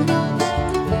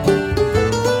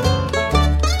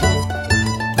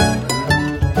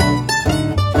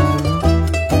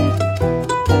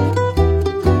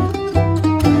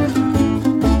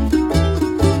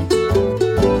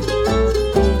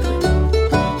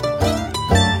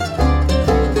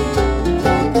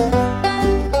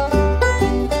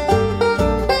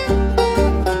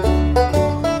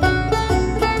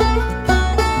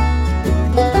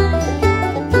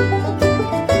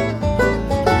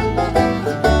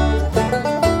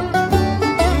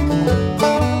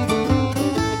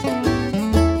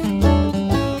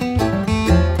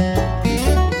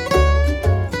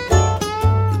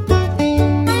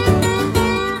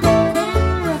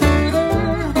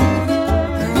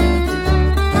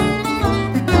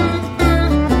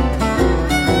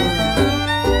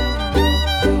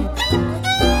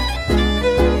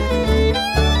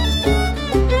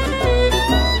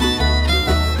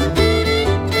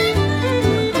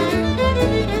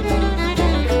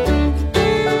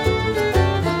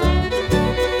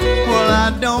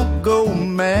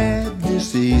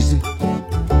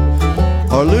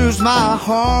 Or lose my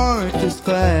heart this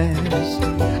fast.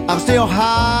 I'm still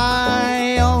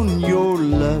high on your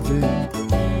loving,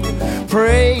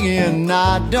 praying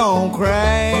I don't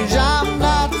crash. I'm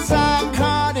not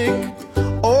psychotic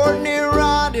or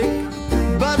neurotic,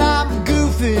 but I'm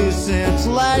goofy since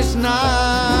last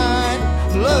night.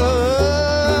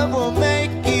 Love will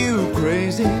make you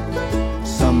crazy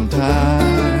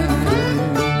sometime.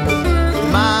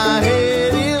 My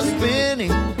head is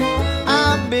spinning,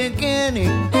 I'm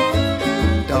beginning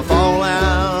to fall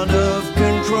out of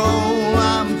control.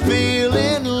 I'm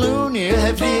feeling loony,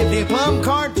 hefty, plumb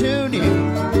cartoony,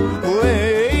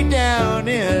 way down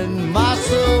in my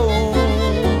soul.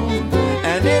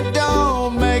 And it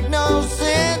don't make no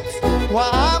sense why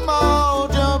I'm all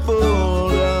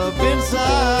jumbled up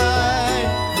inside.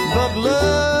 But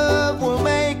love will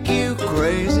make you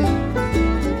crazy.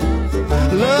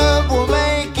 Love will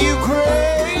make you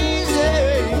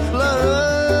crazy.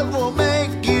 Love will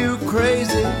make you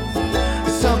crazy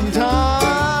sometimes.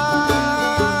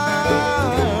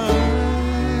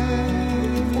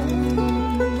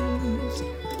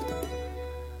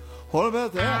 What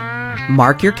about that?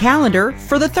 Mark your calendar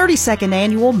for the 32nd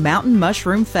Annual Mountain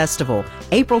Mushroom Festival,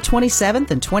 April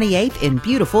 27th and 28th in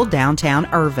beautiful downtown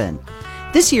Irvine.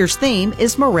 This year's theme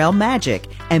is Morel Magic,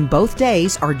 and both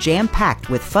days are jam-packed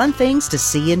with fun things to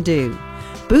see and do.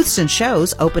 Booths and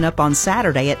shows open up on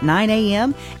Saturday at 9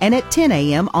 a.m. and at 10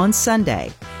 a.m. on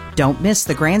Sunday. Don't miss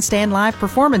the grandstand live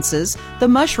performances, the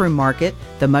mushroom market,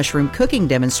 the mushroom cooking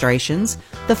demonstrations,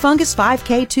 the Fungus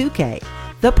 5K 2K,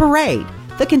 the parade,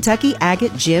 the Kentucky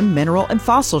Agate Gem Mineral and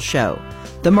Fossil Show,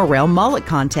 the Morel Mullet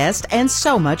Contest, and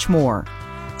so much more.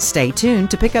 Stay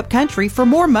tuned to Pick Up Country for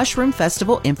more Mushroom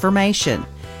Festival information.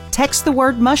 Text the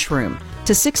word mushroom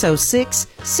to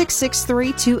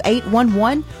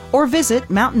 606-663-2811 or visit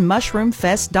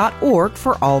mountainmushroomfest.org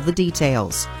for all the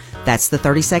details. That's the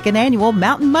 32nd Annual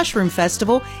Mountain Mushroom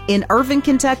Festival in Irvine,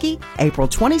 Kentucky, April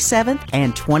 27th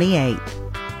and 28th.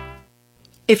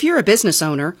 If you're a business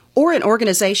owner or an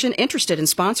organization interested in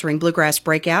sponsoring Bluegrass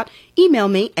Breakout, email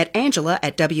me at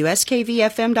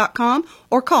angela@wskvfm.com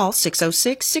or call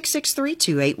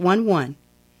 606-663-2811.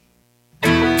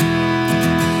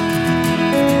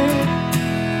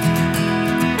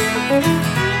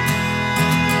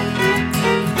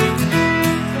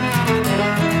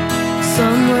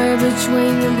 Somewhere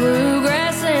between the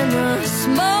bluegrass and the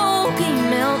Smoky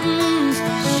Mountains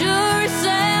sure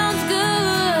sounds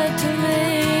good to me.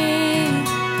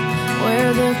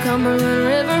 Where the Cumberland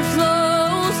River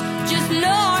flows just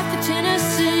north of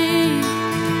Tennessee,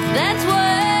 that's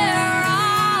where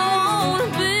I wanna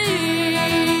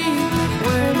be.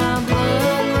 Where my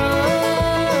blood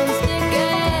runs thick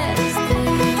as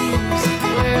thieves,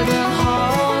 where the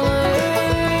holler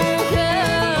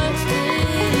cuts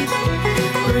deep.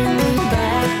 Bring me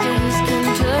back to East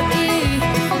Kentucky,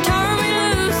 turn me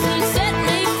loose and set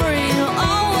me free. You'll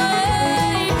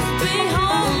always be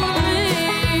home to me.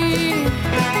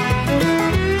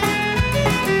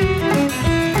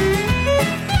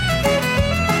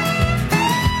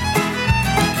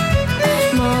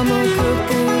 Mama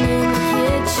cooking in the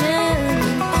kitchen,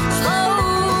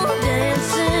 slow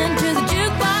dancing to the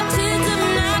jukebox hits of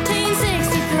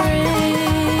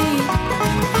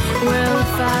 1963. Well,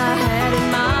 if I had it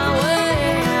my way,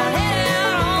 I'd head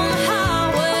out on the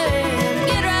highway and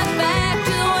get right back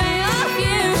to the way life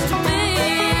used to be.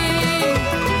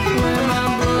 Where my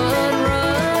blood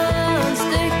runs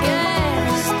thick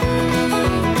as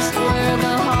thieves, where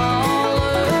the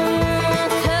holler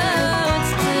cuts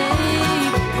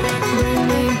deep. Bring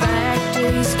me back to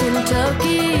East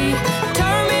Kentucky,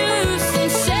 turn me loose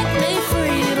and set me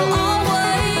free. It'll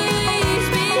always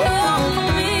be home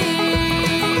to me.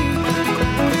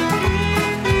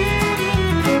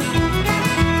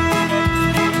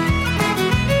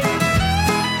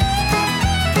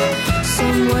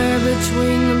 Somewhere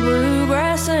between the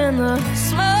bluegrass and the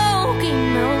Smoky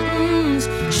Mountains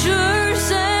sure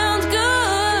sounds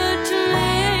good to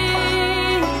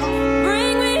me.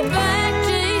 Bring me back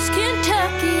to East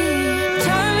Kentucky,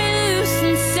 turn me loose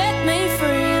and set me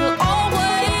free. It'll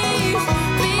always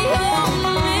be home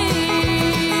to me.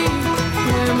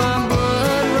 Where my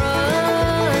blood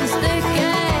runs thick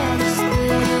as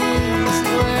thieves,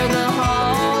 where the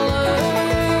holler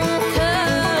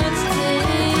cuts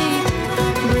deep.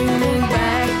 Bring me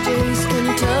back to East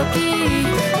Kentucky,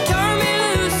 turn me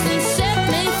loose and set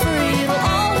me free. It'll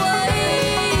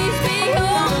always be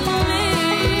home to me.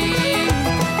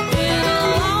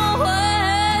 It'll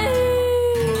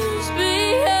always be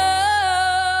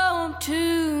home to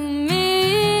me.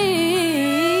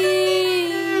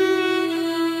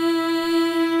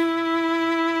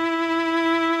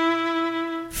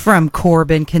 From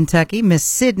Corbin, Kentucky, Miss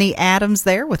Sydney Adams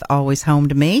there with Always Home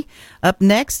to Me. Up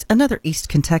next, another East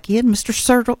Kentuckian, Mr.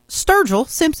 Sturgill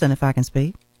Simpson, if I can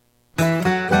speak.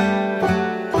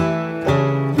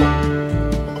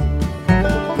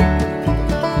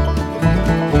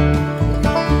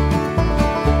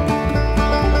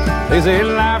 They say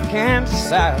life can't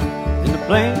decide in the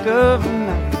blink of an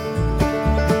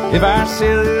eye if our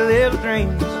silly little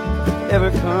dreams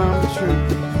ever come true.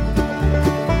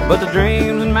 But the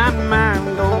dreams in my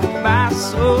mind go by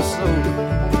so slow.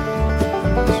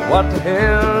 So what the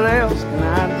hell else can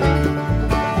I do?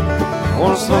 I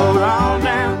wanna slow it all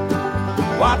down,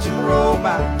 watch it roll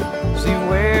by, see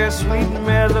where sweet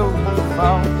melody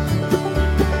falls.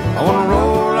 I wanna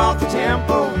roll off the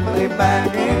tempo, lay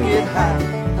back and get high,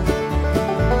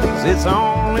 'cause it's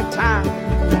only time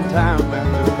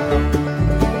after all.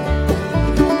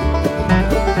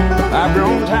 I've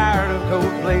grown tired of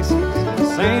cold places,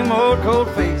 same old cold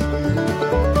faces,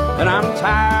 and I'm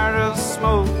tired of the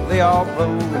smoke they all blow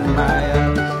in my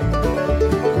eyes.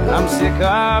 I'm sick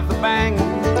of the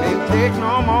banging, can't take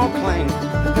no more clanging,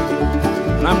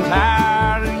 and I'm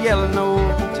tired of yelling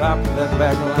over the top of that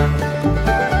back line.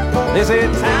 They say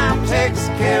time takes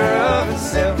care of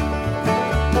itself,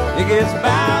 it gets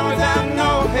by without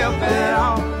no help at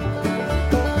all,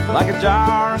 like a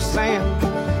jar of sand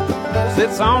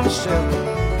sits on the shelf.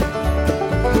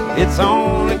 It's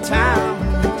only time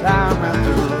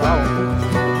after all.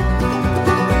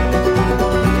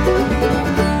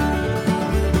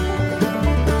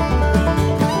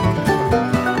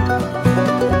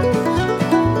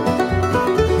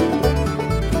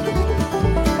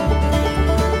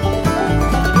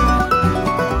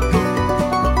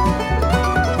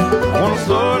 I wanna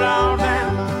slow it all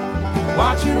down,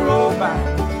 watch it roll by,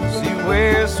 see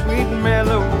where sweet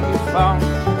melody falls.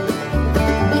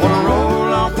 Wanna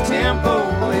roll off the tempo,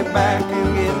 lay back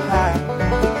and get high.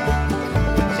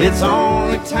 It's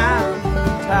only time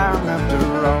after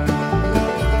all.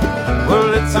 Well,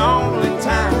 it's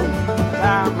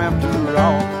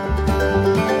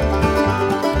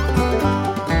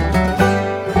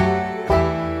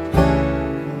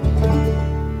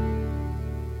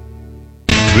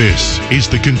This is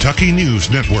the Kentucky News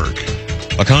Network.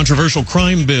 A controversial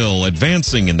crime bill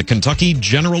advancing in the Kentucky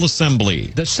General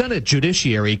Assembly. The Senate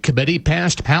Judiciary Committee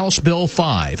passed House Bill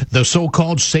 5, the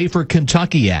so-called Safer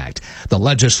Kentucky Act. The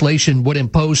legislation would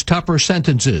impose tougher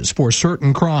sentences for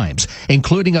certain crimes,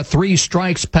 including a 3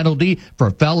 strikes penalty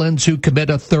for felons who commit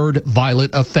a third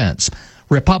violent offense.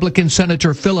 Republican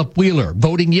Senator Philip Wheeler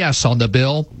voting yes on the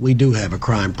bill. We do have a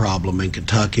crime problem in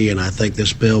Kentucky, and I think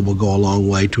this bill will go a long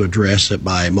way to address it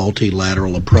by a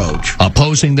multilateral approach.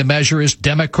 Opposing the measure is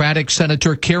Democratic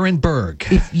Senator Karen Berg.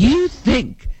 If you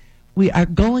think we are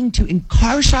going to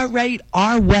incarcerate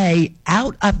our way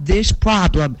out of this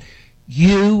problem,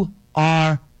 you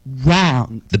are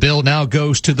wrong. The bill now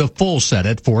goes to the full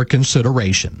Senate for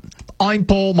consideration. I'm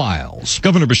Paul Miles.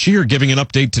 Governor Beshear giving an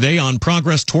update today on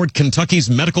progress toward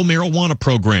Kentucky's medical marijuana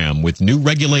program with new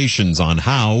regulations on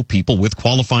how people with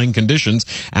qualifying conditions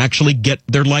actually get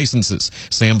their licenses.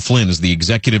 Sam Flynn is the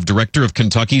executive director of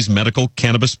Kentucky's medical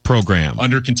cannabis program.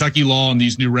 Under Kentucky law and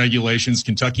these new regulations,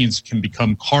 Kentuckians can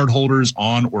become cardholders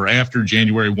on or after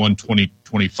January 1,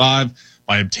 2025.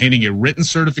 By obtaining a written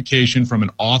certification from an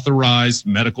authorized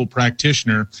medical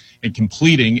practitioner and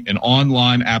completing an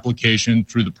online application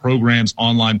through the program's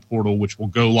online portal, which will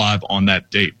go live on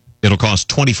that date. It'll cost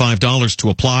 $25 to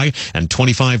apply and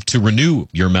 $25 to renew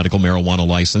your medical marijuana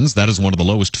license. That is one of the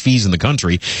lowest fees in the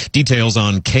country. Details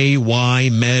on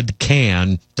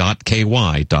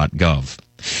kymedcan.ky.gov.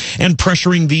 And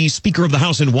pressuring the Speaker of the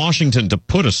House in Washington to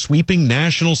put a sweeping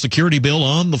national security bill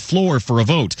on the floor for a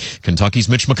vote. Kentucky's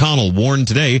Mitch McConnell warned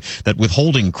today that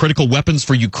withholding critical weapons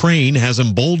for Ukraine has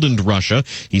emboldened Russia.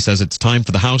 He says it's time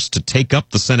for the House to take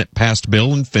up the Senate-passed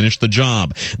bill and finish the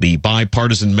job. The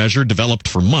bipartisan measure, developed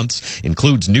for months,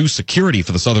 includes new security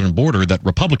for the southern border that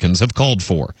Republicans have called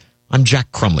for. I'm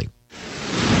Jack Crumley.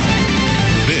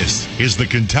 This is the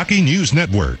Kentucky News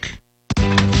Network.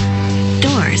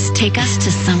 Doors take us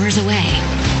to summers away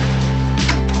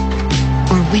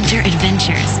or winter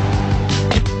adventures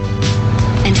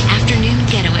and afternoon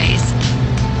getaways.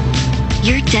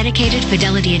 Your dedicated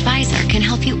Fidelity advisor can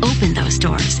help you open those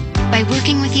doors by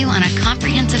working with you on a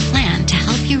comprehensive plan to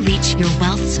help you reach your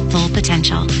wealth's full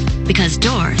potential. Because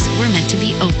doors were meant to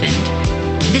be opened.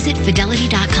 Visit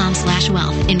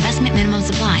fidelity.com/wealth. Investment minimum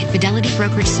supply. Fidelity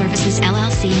Brokerage Services,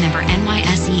 LLC, member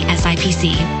NYSE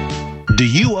SIPC. Do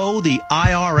you owe the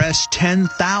IRS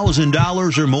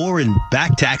 $10,000 or more in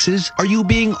back taxes? Are you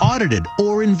being audited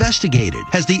or investigated?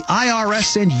 Has the IRS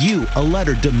sent you a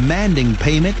letter demanding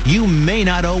payment? You may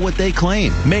not owe what they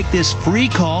claim. Make this free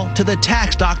call to the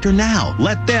tax doctor now.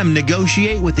 Let them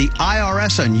negotiate with the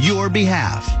IRS on your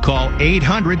behalf. Call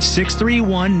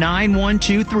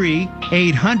 800-631-9123.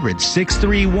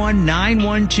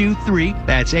 800-631-9123.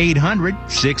 That's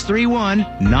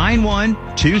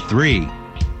 800-631-9123.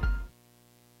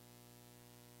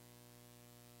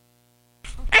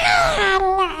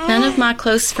 None of my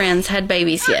close friends had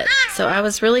babies yet, so I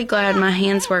was really glad my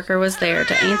hands worker was there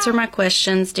to answer my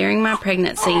questions during my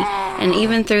pregnancy and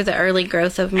even through the early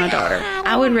growth of my daughter.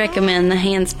 I would recommend the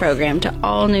HANDS program to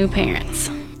all new parents.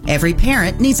 Every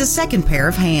parent needs a second pair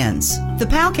of hands. The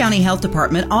Powell County Health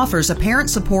Department offers a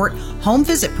parent support home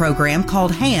visit program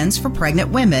called HANDS for pregnant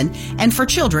women and for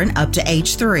children up to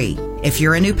age 3. If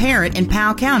you're a new parent in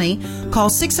Powell County,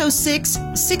 call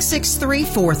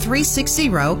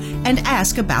 606-663-4360 and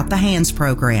ask about the HANDS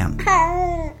program.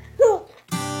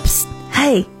 Psst,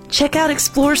 hey, check out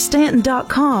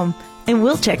ExploreStanton.com and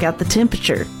we'll check out the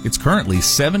temperature. It's currently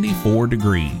 74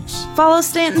 degrees. Follow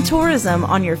Stanton Tourism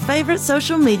on your favorite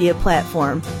social media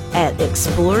platform at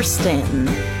Explore Stanton.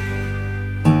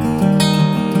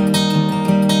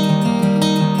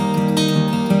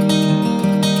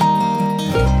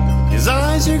 His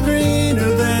eyes are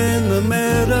greener than the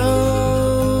meadows.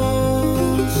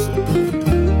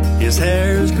 His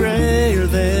hair's grayer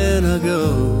than a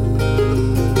ghost.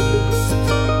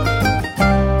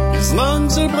 His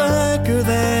lungs are blacker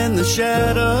than the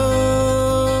shadows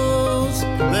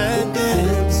that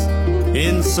dance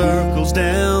in circles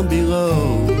down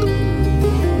below.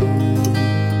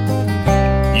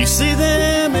 You see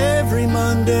them every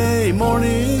Monday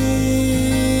morning.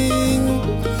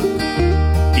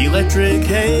 Electric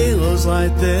halos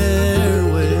light their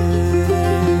way.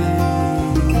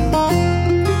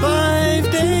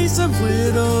 5 days of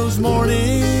widow's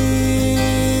mourning.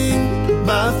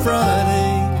 By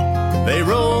Friday, they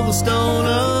roll the stone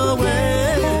away.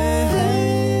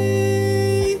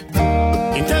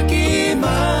 Kentucky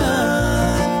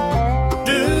mine,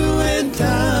 doing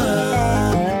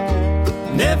time,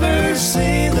 never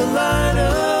see the light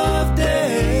of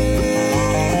day.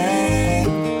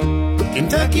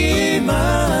 Kentucky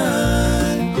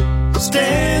mine,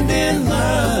 stand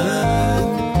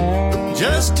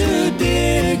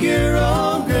dig your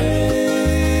own grave.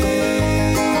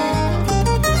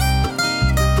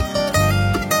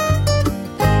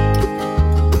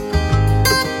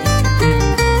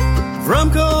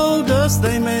 From coal dust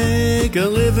they make a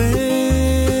living,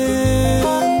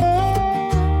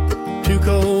 to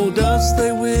coal dust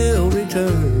they will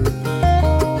return.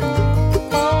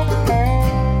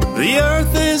 The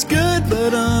earth is good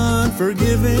but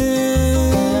unforgiving.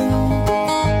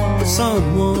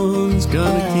 Someone's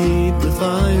gotta keep the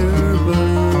fire burning.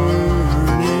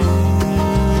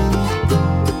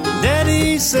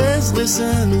 Daddy says,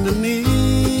 listen to me.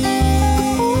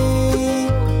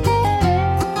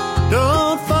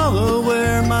 Don't follow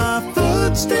where my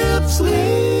footsteps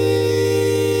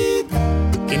lead.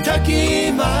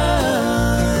 Kentucky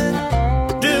mine,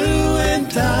 doing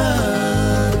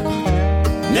time.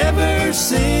 Never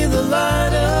see the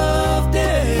light of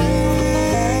day.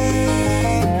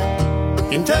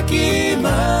 Kentucky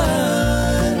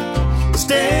mine,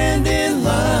 stand in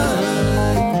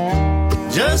line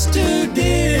just to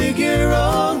dig your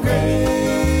own grave.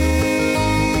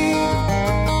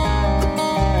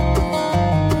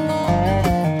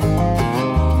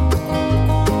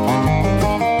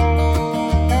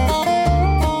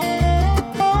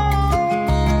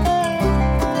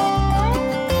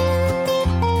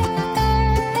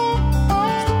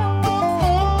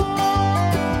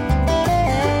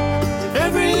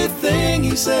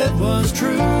 He said was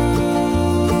true.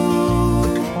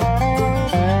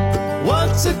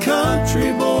 What's a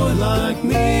country boy like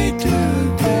me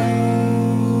to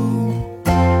do?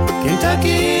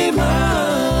 Kentucky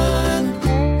mine,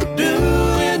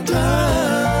 doing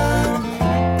time.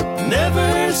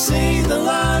 Never see the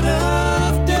light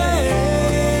of day.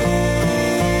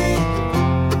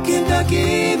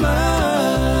 Kentucky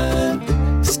mine,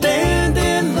 stand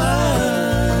in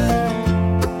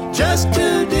line just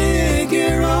to dig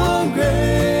your own grave.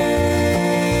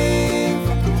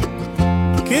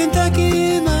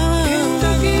 Kentucky mine,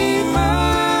 Kentucky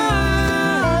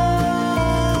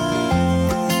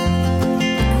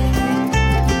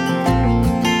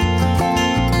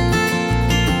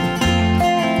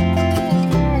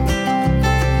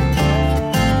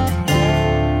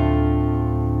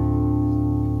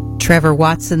Trevor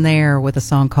Watson there with a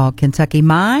song called Kentucky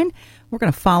Mine. We're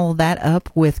going to follow that up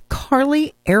with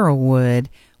Carly Arrowood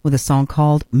with a song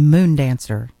called Moon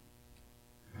Dancer.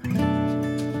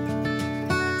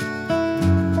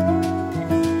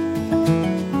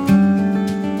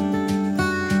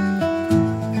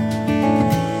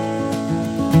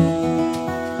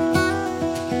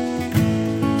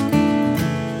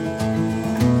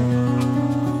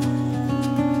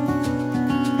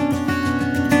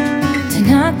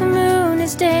 Tonight the moon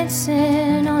is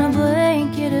dancing on a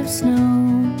blanket of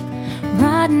snow,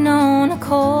 riding on a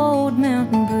cold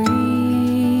mountain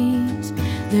breeze.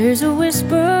 There's a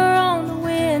whisper on the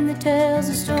wind that tells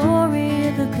the story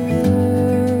of a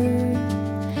girl,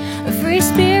 a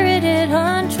free-spirited,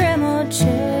 untrammeled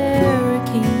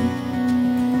Cherokee.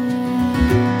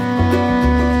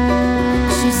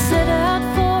 She set out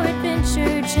for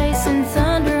adventure, chasing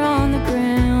thunder on the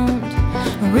ground,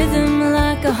 a rhythm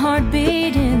like a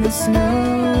heartbeat in the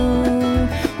snow,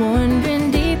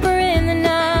 wandering deeper in the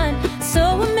night,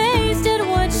 so amazed at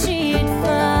what she'd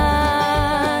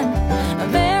find. A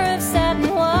bear of satin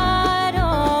white,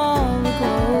 all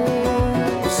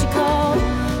aglow. She called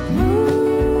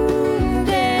Moon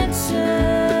Dancer,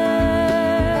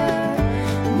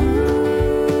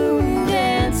 Moon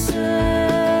Dancer,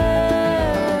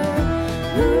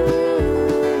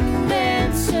 Moon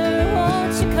Dancer,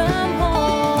 won't you come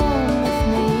home with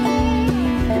me?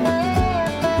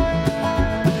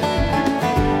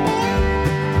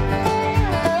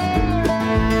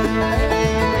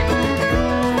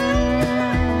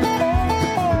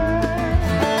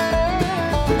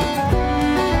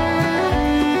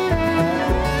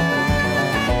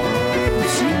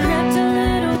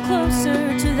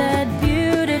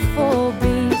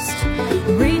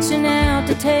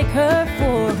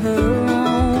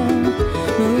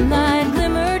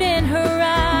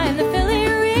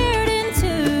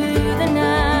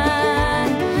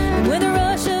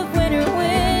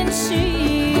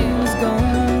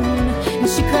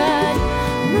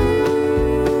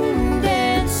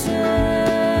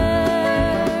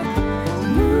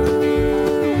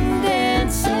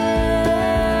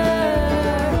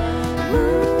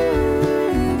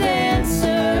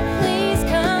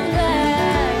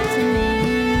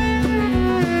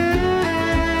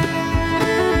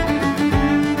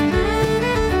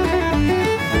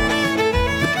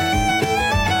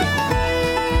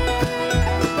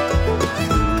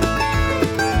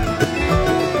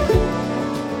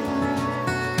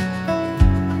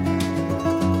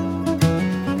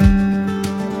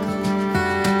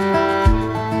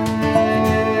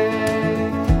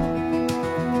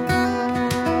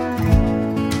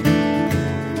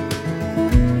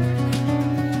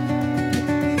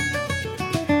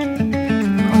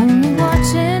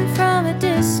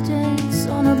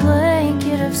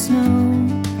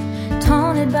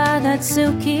 that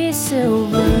silky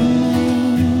silver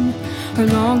rain. Her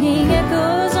longing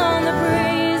echoes on the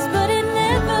breeze, but it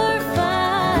never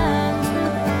finds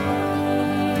her.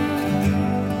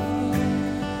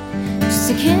 She's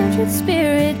a kindred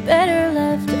spirit, better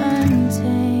left untamed.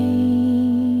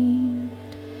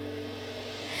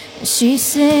 She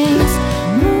sings,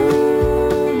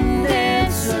 moon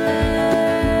dancer,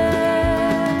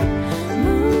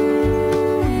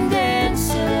 moon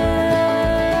dancer,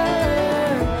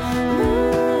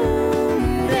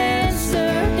 moon dancer,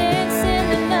 dance in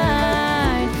the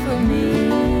night for me.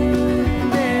 Moon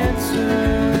dancer,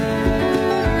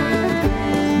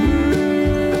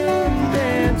 moon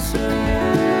dancer,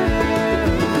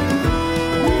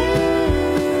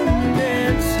 moon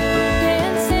dancer,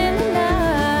 dance in the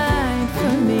night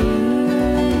for me.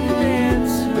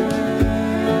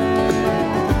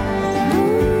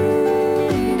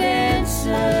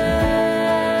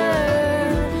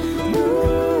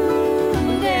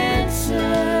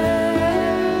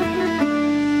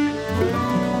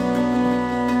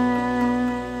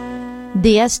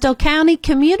 The Estill County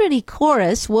Community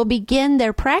Chorus will begin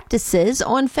their practices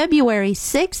on February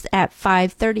 6th at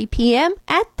 5:30 p.m.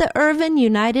 at the Irvin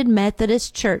United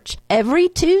Methodist Church. Every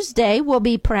Tuesday will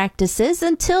be practices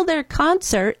until their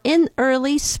concert in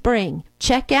early spring.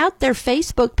 Check out their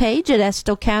Facebook page at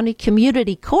Estill County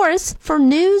Community Chorus for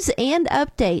news and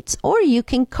updates, or you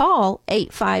can call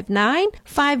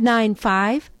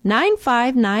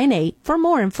 859-595-9598 for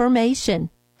more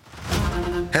information.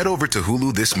 Head over to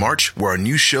Hulu this March, where our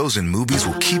new shows and movies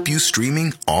will keep you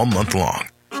streaming all month long.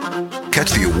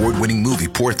 Catch the award-winning movie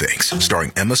Poor Things,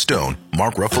 starring Emma Stone,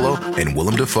 Mark Ruffalo, and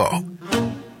Willem Dafoe.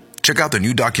 Check out the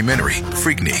new documentary,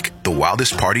 Freaknik, The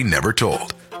Wildest Party Never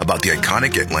Told, about the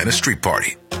iconic Atlanta Street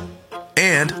Party.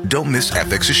 And don't miss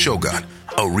FX's Shogun,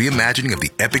 a reimagining of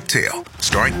the epic tale,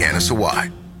 starring Anna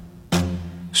Sawai.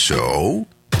 So,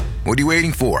 what are you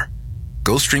waiting for?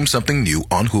 Go stream something new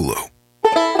on Hulu.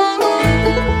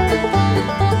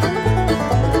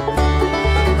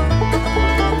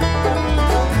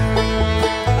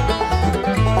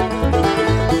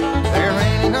 There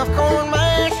ain't enough corn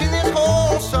mash in this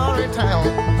whole sorry town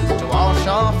to wash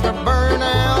off or burn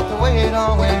out the way it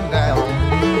all went down.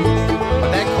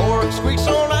 But that cork squeaks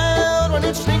so loud when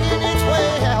it's sneaking its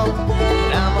way out,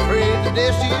 and I'm afraid the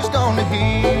day she's gonna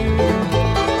hear.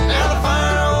 Now the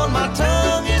fire on my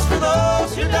tongue is for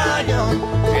those who die young,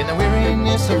 and the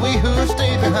weariness of we who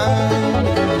stay behind.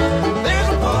 There's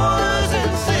a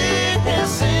poison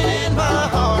sickness in my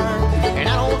heart, and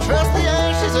I don't trust the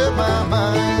ashes of my mind.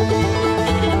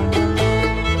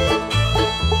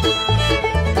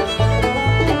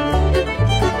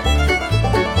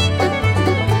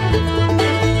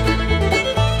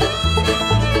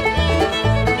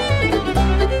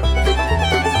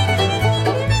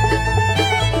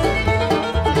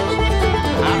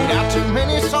 I've got too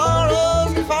many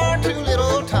sorrows and far too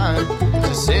little time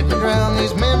to sit and drown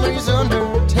these memories under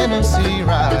Tennessee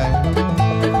rye.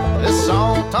 The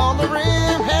salt on the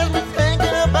rim has me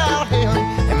thinking about him,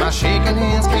 and my shaking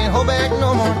hands can't hold back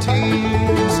no more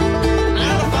tears.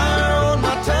 Now the fire on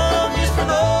my tongue is for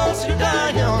those who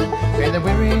die young, and the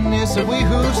weariness of we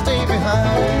who stay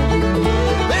behind.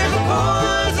 There's a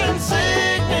poison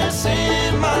sickness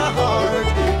in my heart,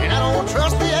 and I don't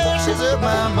trust the ashes of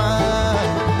my mind.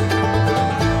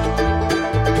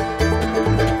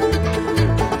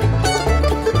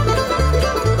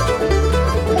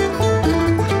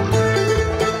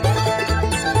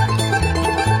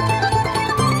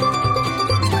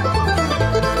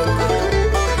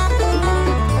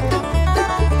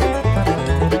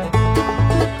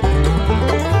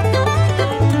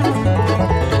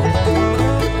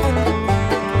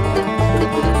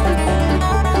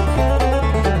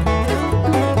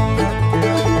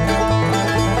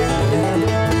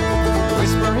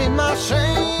 Whispering my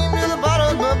shame to the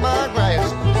bottom of my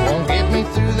glass won't get me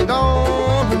through the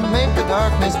dawn and make the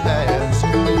darkness pass.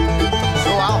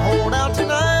 So I'll hold out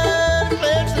tonight and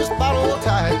pledge this bottle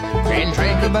tight and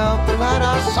drink about the light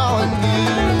I saw in you.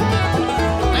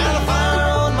 Now the fire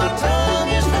on my tongue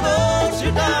is for those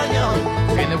who die young,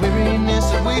 and the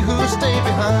weariness of we who stay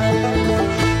behind.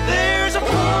 There's a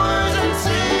poison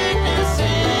sickness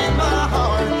in my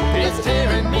heart, and it's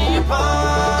tearing me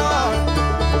apart,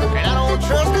 and I don't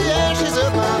trust the ashes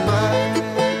of my mind.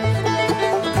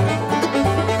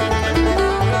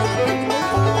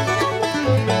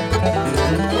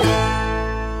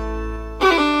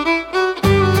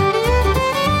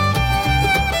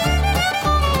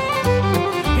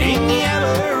 In the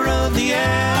hour of the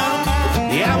hour,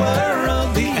 the hour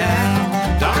of the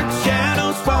hour, dark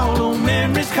shadows follow,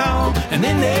 memories call, and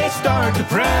then they start to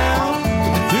prowl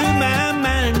through my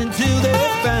mind and until they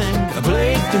find a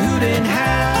place to hoot and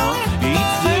howl.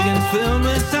 Each second's filled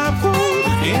with sorrow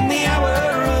in the hour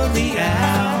of the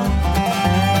owl.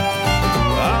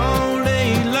 All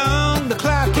day long the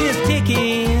clock is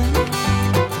ticking,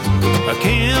 a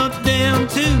countdown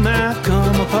to my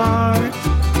come apart.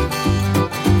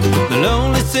 The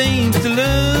lonely seems to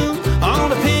loom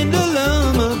on a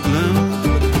pendulum of gloom,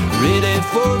 ready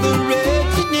for the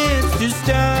wretchedness to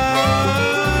start.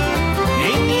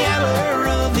 In the hour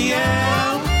of the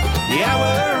owl, the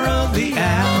hour of the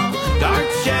owl, dark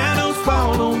shadows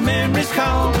follow memories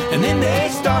call, and then they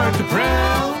start to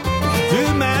prowl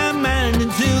through my mind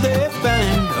until they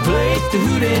find a place to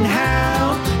hoot and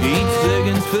howl. Each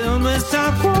second's filled with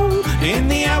sorrow in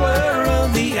the hour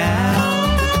of the owl.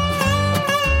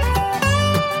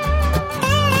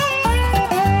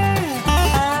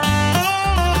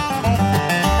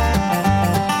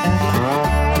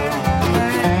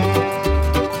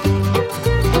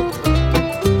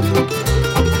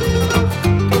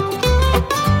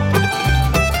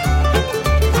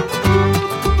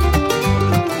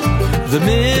 The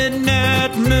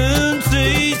midnight moon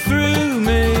sees through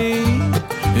me,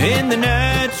 and the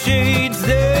nightshades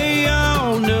they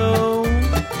all know.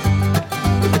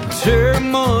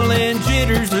 Turmoil and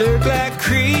jitters lurk like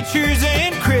creatures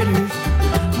and critters,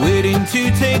 waiting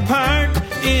to take part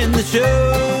in the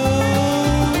show.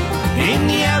 In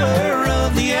the hour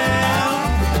of the owl,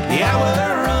 the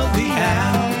hour of the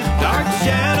owl, dark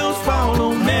shadows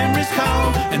follow, memories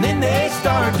call, and then they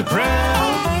start to prowl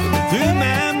through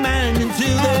my mind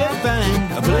until they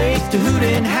find a place to hoot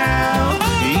and howl.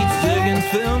 Each second's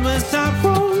filled with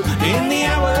sorrow in the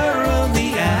hour of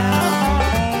the owl.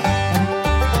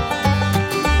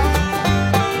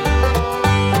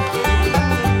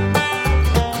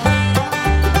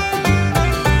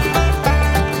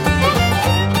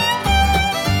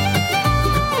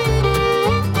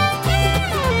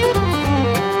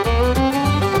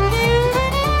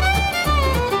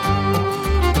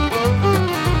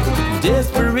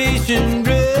 Desperation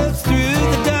drifts through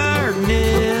the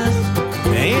darkness,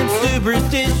 and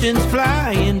superstitions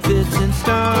fly in fits and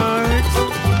starts.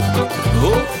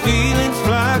 Old feelings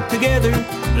flock together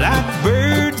like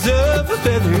birds of a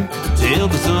feather, till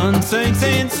the sun sinks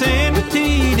and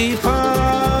sanity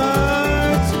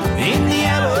departs. In the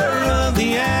hour of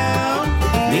the owl,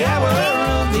 the hour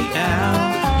of the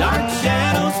owl, dark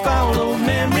shadows follow,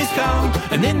 memories call,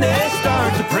 and then they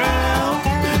start to prowl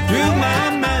through my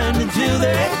mind until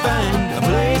they find a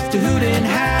place to hoot and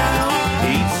howl.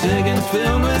 Each second's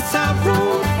filled with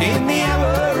sorrow in the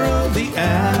hour of the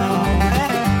owl.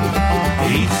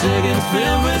 Each second's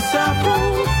filled with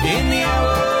sorrow in the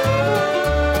hour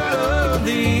of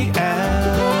the owl.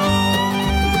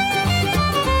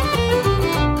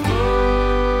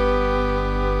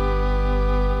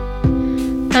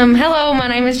 Hello, my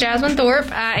name is Jasmine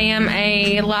Thorpe. I am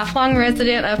a lifelong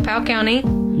resident of Powell County.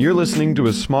 You're listening to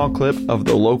a small clip of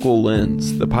The Local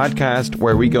Lens, the podcast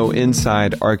where we go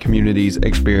inside our community's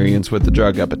experience with the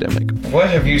drug epidemic. What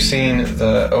have you seen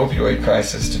the opioid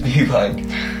crisis to be like?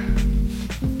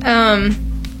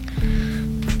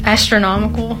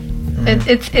 Astronomical. Mm-hmm.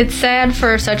 It's sad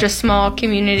for such a small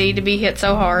community to be hit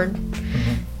so hard.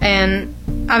 Mm-hmm. And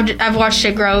I've watched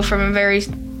it grow from a very,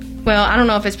 well, I don't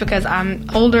know if it's because I'm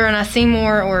older and I see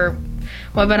more or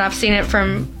what, but I've seen it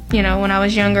from, you know, when I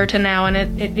was younger to now, and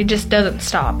it just doesn't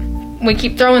stop. We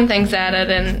keep throwing things at it,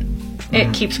 and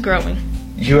it keeps growing.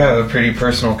 You have a pretty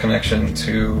personal connection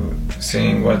to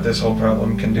seeing what this whole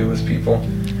problem can do with people.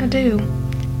 I do.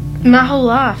 My whole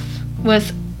life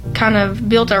was kind of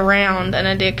built around an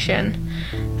addiction.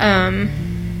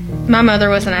 My mother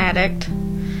was an addict,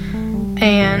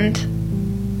 and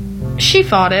she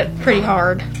fought it pretty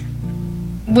hard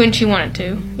when she wanted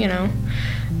to, you know.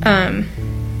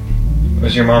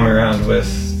 Was your mom around with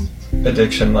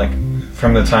addiction, like,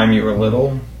 from the time you were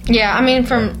little? Yeah, I mean,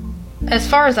 from as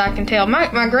far as I can tell.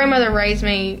 My grandmother raised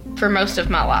me for most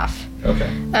of my life. Okay.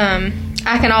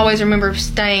 I can always remember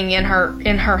staying in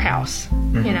her house,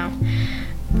 mm-hmm. you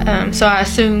know. So I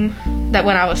assume that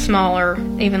when I was smaller,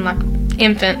 even like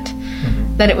infant,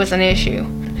 mm-hmm. that it was an issue.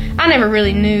 I never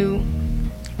really knew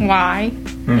why.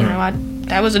 Mm-hmm. You know,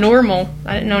 that was normal.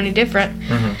 I didn't know any different.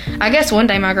 Mm-hmm. I guess one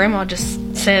day my grandma just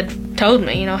told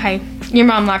me, you know, hey, your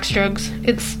mom likes drugs.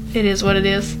 It is what it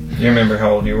is. You remember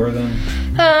how old you were then?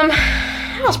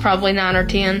 I was probably 9 or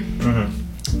 10,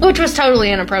 mm-hmm. which was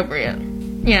totally inappropriate.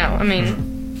 You know, I mean,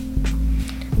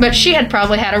 mm-hmm. but she had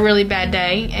probably had a really bad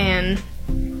day, and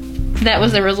that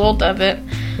was the result of it.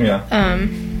 Yeah.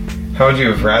 How would you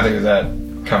have rather that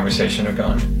conversation have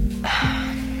gone?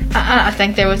 I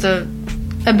think there was a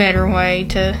a better way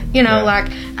to,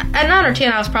 like at 9 or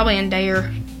 10, I was probably in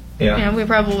Dare. Yeah. We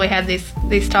probably had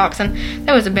these talks, and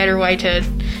there was a better way to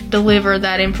deliver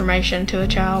that information to a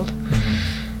child.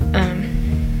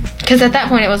 Because at that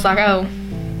point, it was like, oh,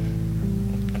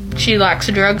 she likes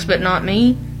drugs, but not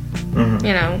me.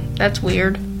 That's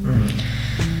weird.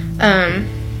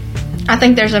 I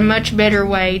think there's a much better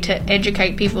way to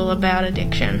educate people about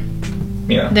addiction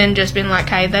than just being like,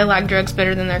 hey, they like drugs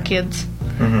better than their kids.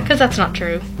 Because that's not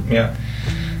true. Yeah.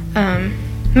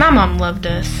 My mom loved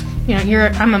us.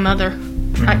 I'm a mother.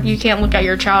 You can't look at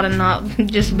your child and not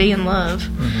just be in love.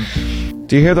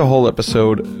 To hear the whole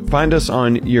episode, find us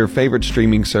on your favorite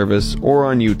streaming service or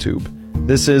on YouTube.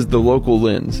 This is The Local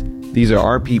Lens. These are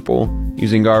our people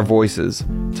using our voices,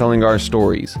 telling our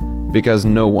stories, because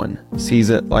no one sees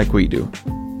it like we do.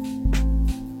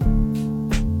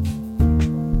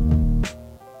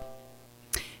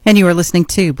 And you are listening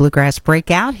to Bluegrass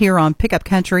Breakout here on Pickup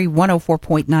Country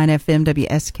 104.9 FM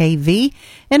WSKV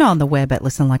and on the web at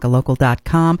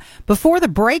listenlikealocal.com. Before the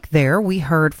break there, we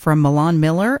heard from Milan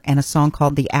Miller and a song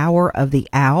called The Hour of the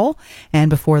Owl. And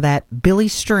before that, Billy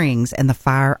Strings and The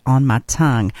Fire on My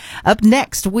Tongue. Up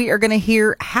next, we are going to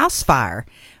hear House Fire,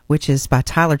 which is by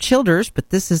Tyler Childers, but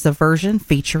this is a version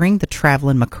featuring the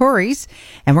Traveling McCourys.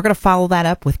 And we're going to follow that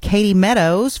up with Katie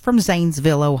Meadows from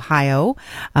Zanesville, Ohio,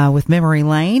 with Memory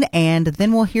Lane. And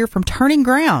then we'll hear from Turning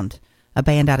Ground, a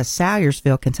band out of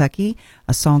Salyersville, Kentucky,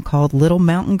 a song called Little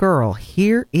Mountain Girl.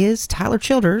 Here is Tyler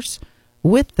Childers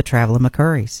with the Traveling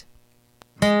McCourys.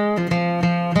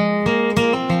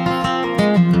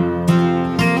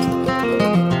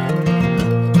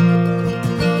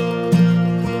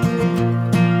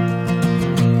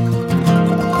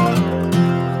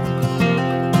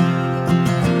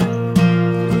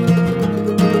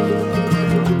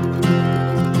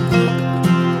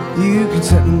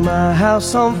 Set my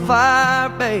house on fire,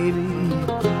 baby.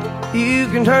 You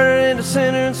can turn it into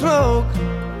cinder and smoke.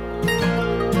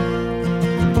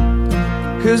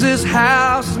 'Cause this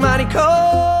house is mighty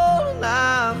cold, and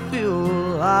I feel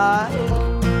like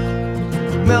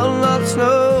melting all the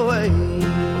snow away.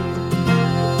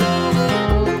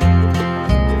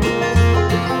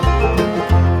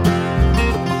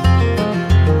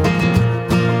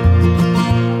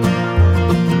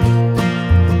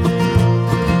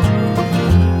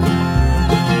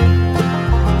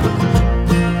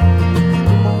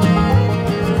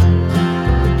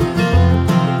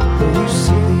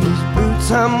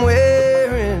 I'm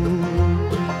wearing,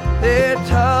 they're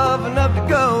tough enough to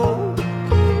go,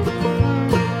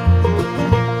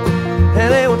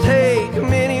 and they will take a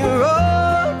many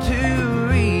road to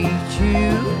reach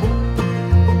you.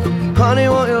 Honey,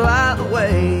 won't you light the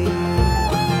way?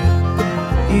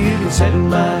 You can set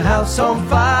my house on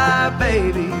fire,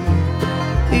 baby.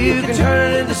 You can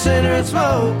turn it into cinder and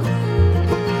smoke.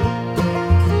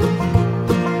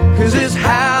 'Cause this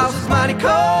house is mighty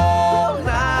cold, and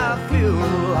I feel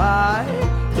like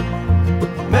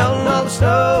melting all the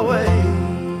snow away.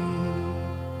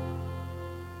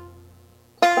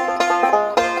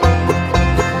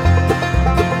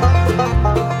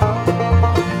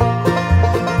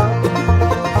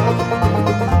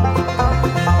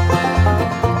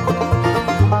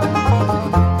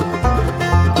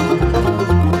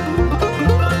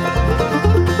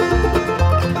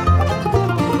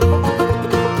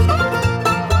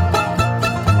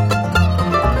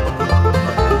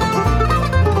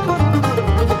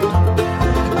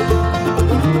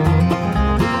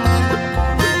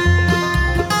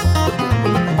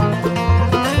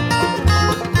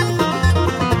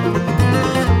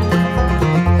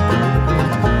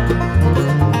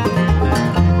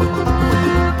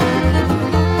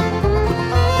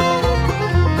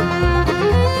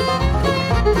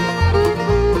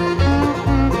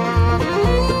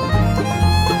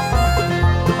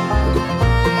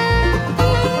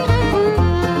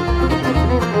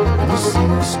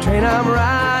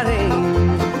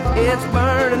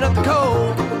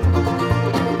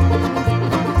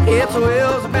 Its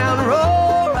wheels are bound to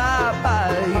roll right by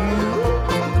you.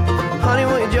 Honey,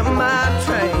 will you jump my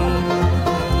train?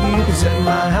 You can set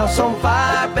my house on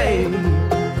fire, baby.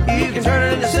 You can turn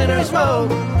it into cinder and smoke.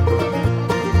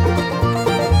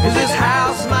 'Cause this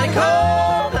house is mighty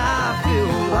cold, I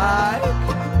feel like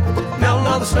melting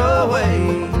all the snow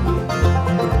away.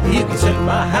 You can set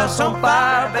my house on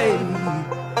fire, baby.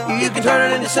 You can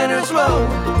turn it into cinder and smoke.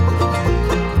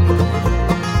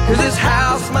 'Cause this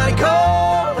house is mighty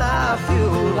cold, I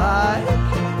feel like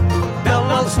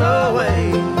melting all the snow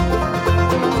away.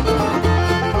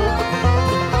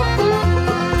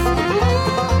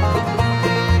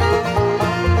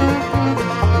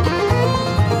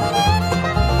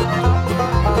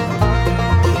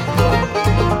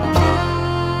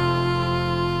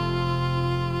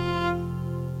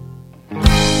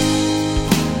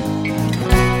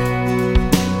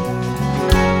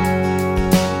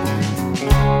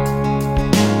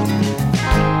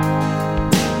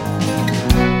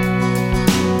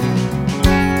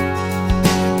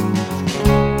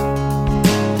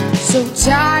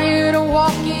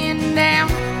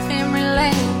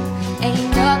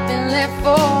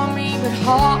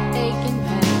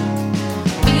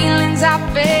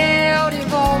 felt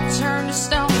if all turned to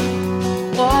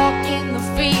stone, walking the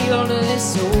field of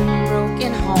this old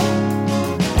broken home.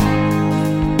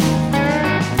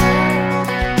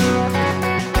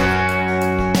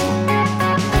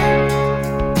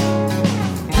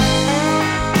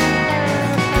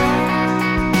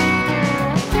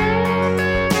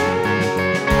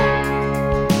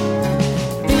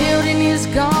 Building is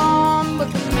gone,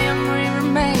 but the memory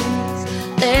remains,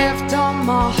 left on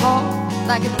my heart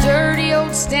like a dirty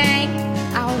old stain.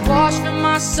 I'll wash from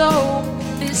my soul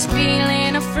this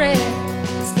feeling of fret.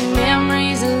 It's the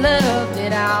memories of love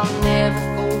that I'll never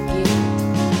forget.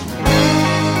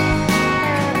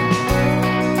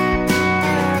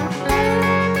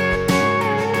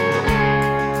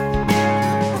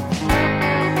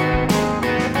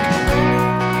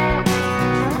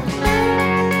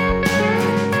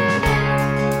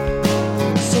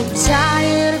 So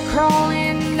tired of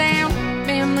crawling down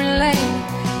memory lane,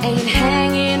 ain't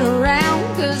hanging around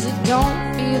 'cause it don't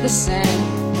feel the same.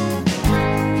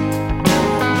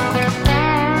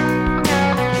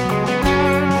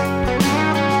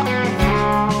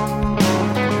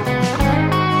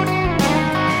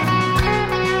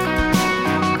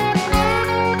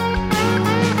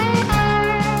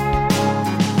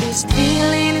 This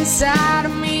feeling inside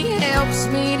of me helps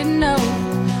me to know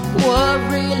what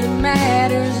really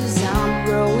matters as I'm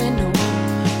growing old.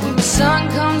 When my son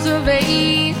comes of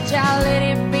age, I'll let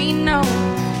it be known,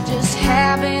 just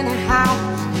having a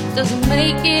house doesn't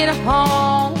make it a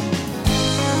home.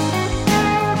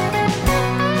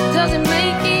 Doesn't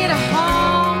make it a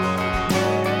home.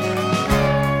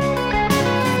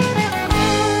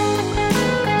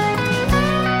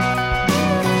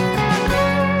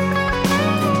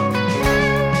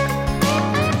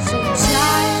 So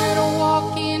tired of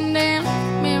walking down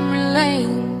memory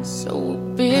lane, so we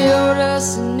build us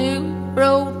a new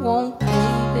road, won't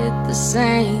keep it the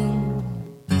same.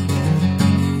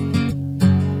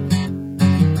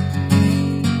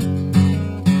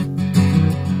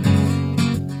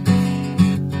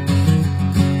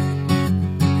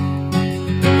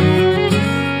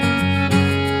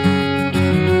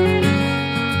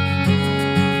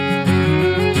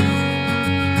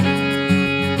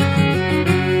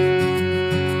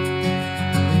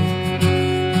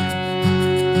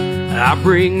 I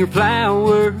bring her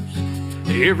flowers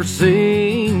every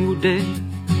single day.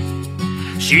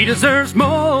 She deserves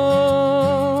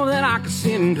more than I can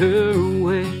send her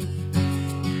way.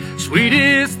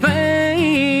 Sweetest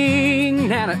thing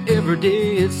that I ever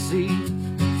did see,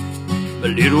 a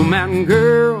little mountain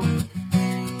girl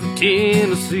from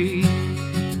Tennessee.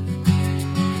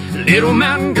 Little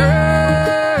mountain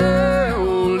girl,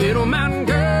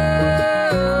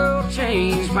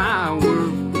 changed my world.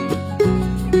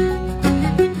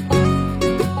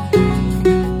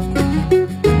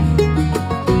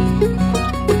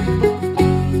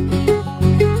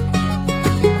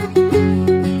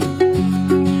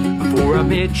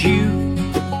 Met you,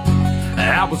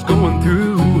 I was going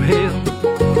through hell,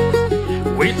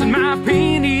 wasting my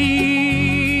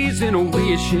pennies in a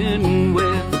wishing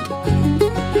well,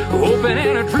 hoping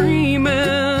and a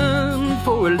dreaming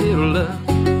for a little love.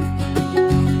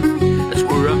 That's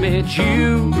where I met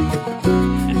you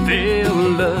and fell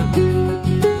in love.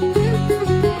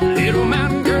 Little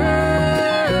mountain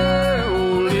girl,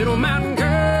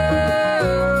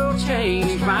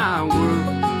 changed my world.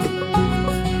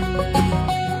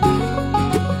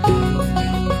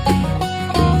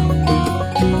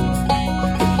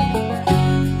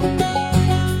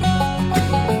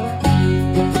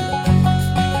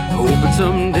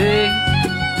 Someday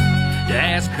to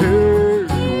ask her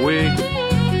way.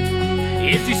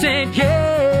 If she said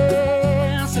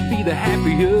yes, I'd be the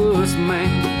happiest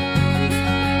man.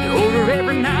 To hold her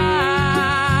every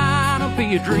night, I'll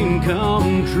be a dream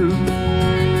come true.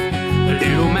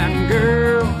 Little mountain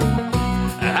girl,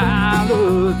 I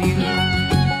love you.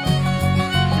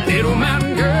 Little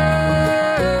mountain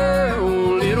girl,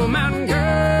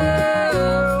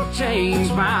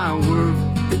 changed my world.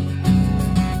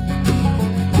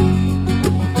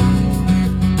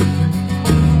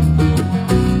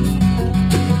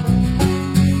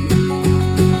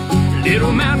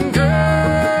 Little mountain girl,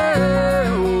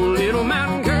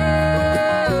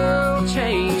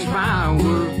 changed my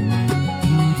world.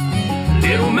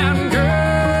 Little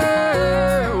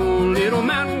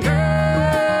mountain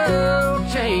girl,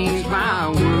 changed my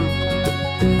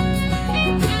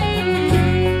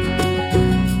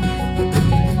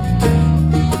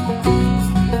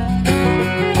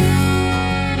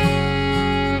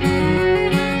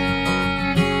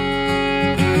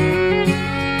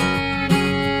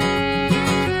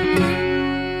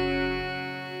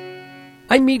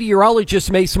I'm meteorologist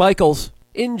Mace Michaels.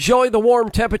 Enjoy the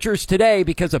warm temperatures today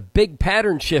because a big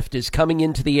pattern shift is coming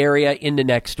into the area into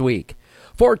next week.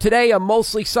 For today, a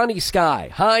mostly sunny sky,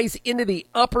 highs into the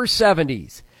upper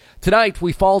 70s. Tonight,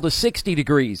 we fall to 60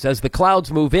 degrees as the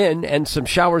clouds move in and some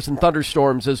showers and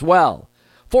thunderstorms as well.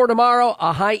 For tomorrow,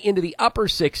 a high into the upper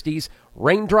 60s,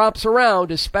 raindrops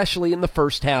around, especially in the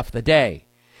first half of the day.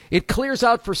 It clears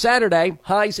out for Saturday,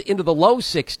 highs into the low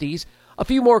 60s. A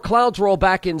few more clouds roll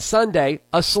back in Sunday,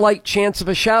 a slight chance of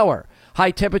a shower. High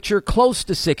temperature close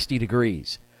to 60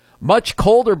 degrees. Much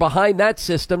colder behind that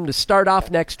system to start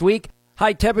off next week.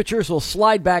 High temperatures will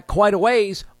slide back quite a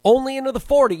ways, only into the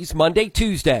 40s Monday,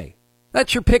 Tuesday.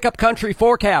 That's your Pickup Country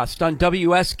forecast on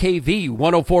WSKV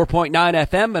 104.9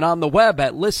 FM and on the web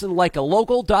at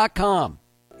listenlikealocal.com.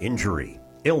 Injury,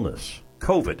 illness,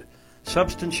 COVID,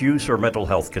 substance use, or mental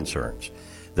health concerns.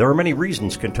 There are many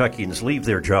reasons Kentuckians leave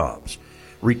their jobs.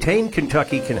 Retain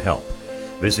Kentucky can help.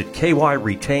 Visit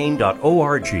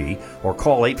kyretain.org or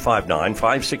call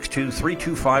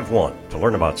 859-562-3251 to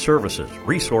learn about services,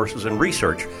 resources, and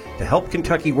research to help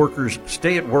Kentucky workers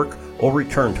stay at work or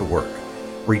return to work.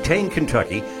 Retain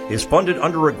Kentucky is funded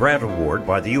under a grant award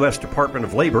by the U.S. Department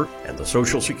of Labor and the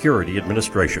Social Security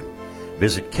Administration.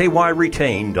 Visit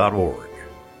kyretain.org.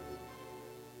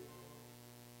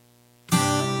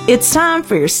 It's time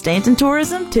for your Stanton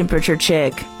Tourism Temperature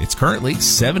Check. It's currently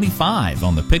 75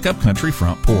 on the Pickup Country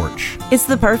front porch. It's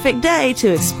the perfect day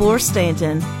to explore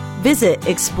Stanton. Visit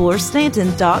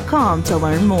explorestanton.com to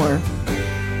learn more.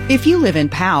 If you live in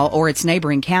Powell or its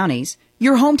neighboring counties,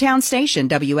 your hometown station,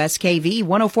 WSKV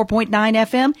 104.9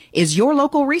 FM, is your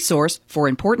local resource for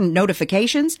important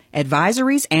notifications,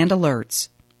 advisories, and alerts.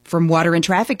 From water and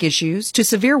traffic issues to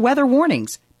severe weather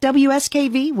warnings,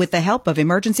 WSKV, with the help of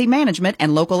emergency management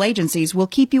and local agencies, will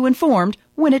keep you informed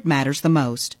when it matters the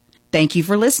most. Thank you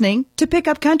for listening to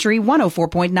Pickup Country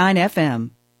 104.9 FM.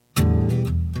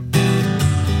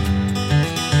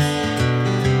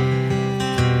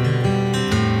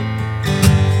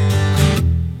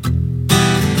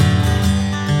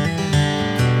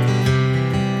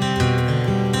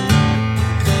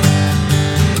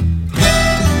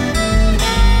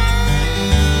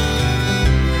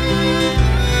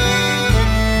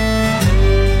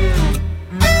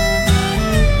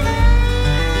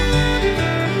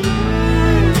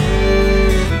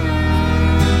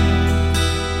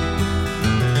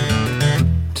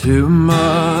 Too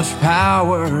much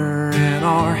power in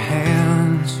our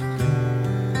hands.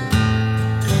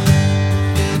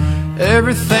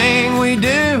 Everything we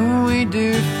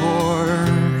do for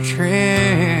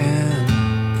trend.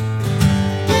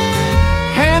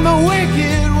 And the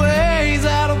wicked ways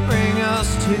that'll bring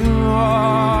us to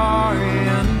our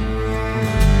end.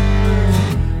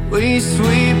 We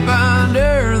sweep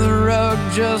under the rug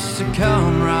just to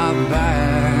come right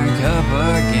back up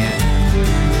again.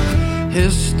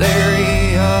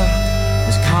 Hysteria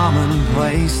is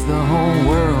commonplace. The whole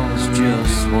world's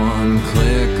just one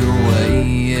click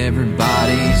away.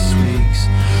 Everybody speaks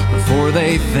before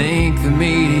they think. The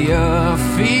media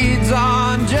feeds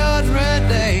on Judgment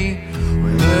Day.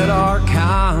 We let our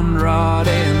kind rot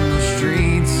in the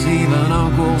streets. Even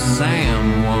Uncle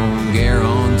Sam won't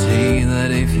guarantee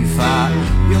that if you fight,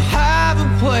 you'll have a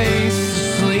place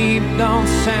to sleep. Don't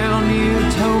sound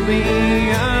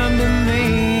utopian to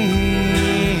me.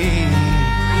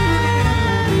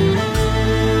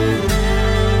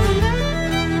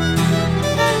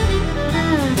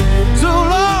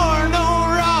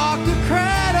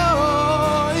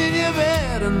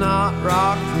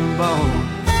 Rock the boat.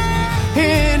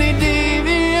 Any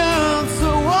deviance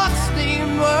of what's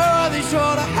deemed worthy,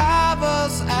 sure to have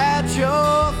us at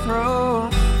your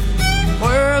throat.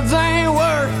 Words ain't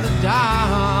worth a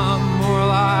dime, more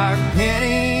like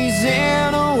pennies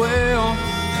in a well.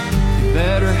 You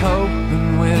better hope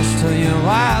and wish till your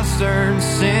last earned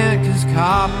cent, 'cause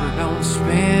copper don't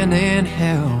spin in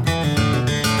hell.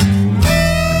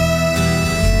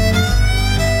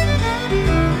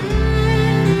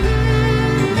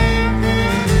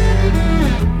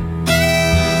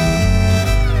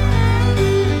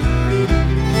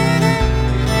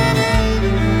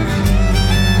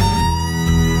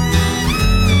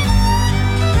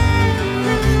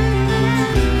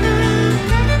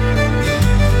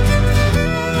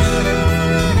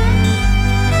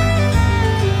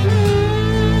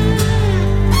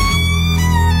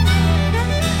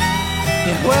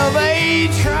 Well, they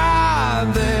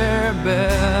tried their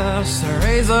best to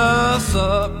raise us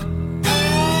up,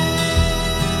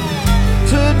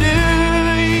 to do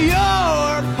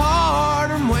your part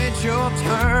and wait your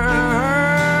turn.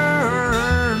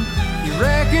 You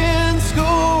reckon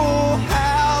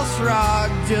schoolhouse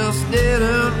rock just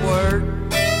didn't work.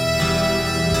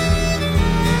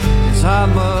 'Cause I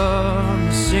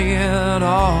must sing it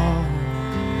all,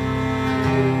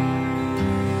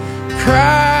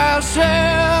 crash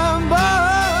and burn.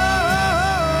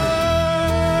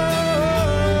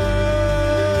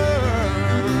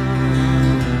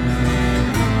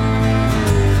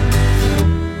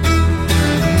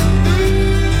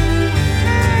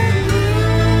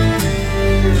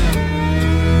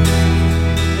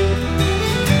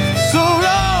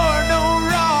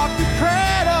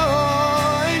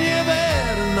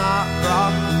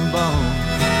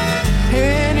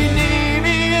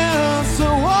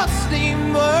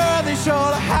 Sure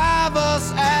to have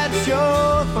us at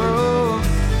your throat.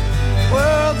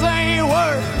 Words ain't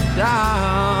worth a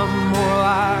dime, more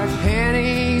like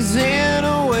pennies in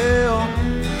a well.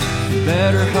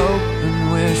 Better hope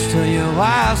and wish till your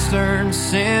last turn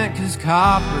cent, 'cause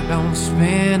copper don't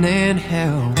spin in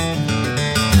hell.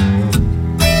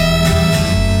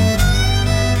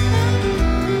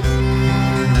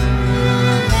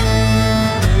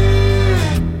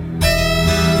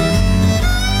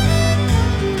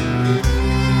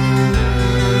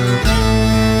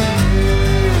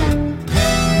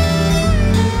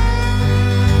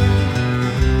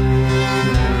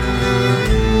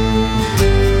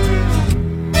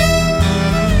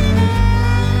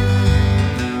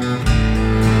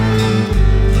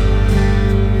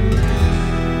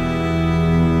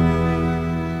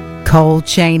 Cole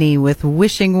Chaney with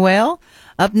Wishing Well.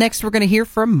 Up next, we're going to hear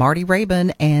from Marty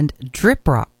Raybon and Drip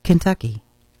Rock, Kentucky.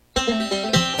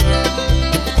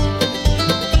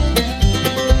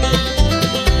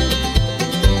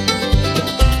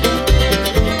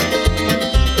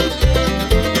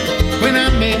 When I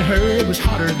met her, it was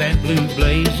hotter than blue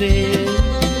blazes,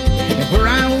 and where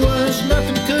I was,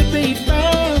 nothing could be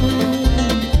found.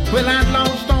 Well, I'd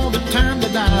lost all the time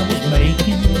that I was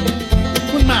making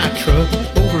when my truck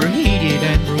overheated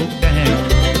and broke down.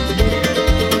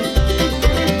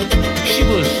 She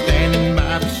was standing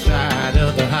by the side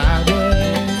of the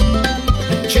highway,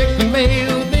 checked the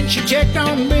mail, then she checked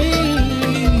on me.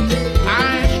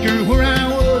 I asked her where I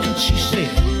was, and she said,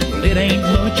 well, it ain't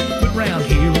much, but round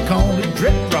here we call it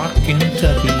Drip Rock,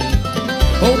 Kentucky.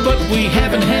 Oh, but we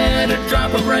haven't had a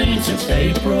drop of rain since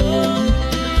April,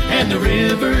 and the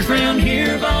rivers round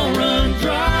here have all run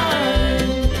dry.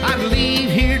 I'd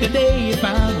leave here today if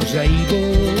I was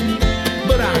able,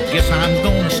 but I guess I'm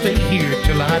gonna stay here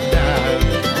till I die.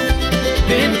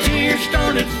 Then tears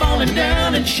started falling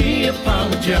down and she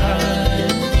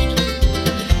apologized.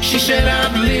 She said,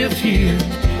 I've lived here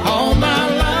all my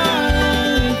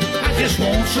life, I just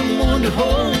want someone to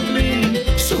hold me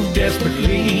so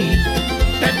desperately.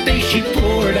 That day she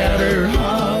poured out her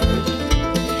heart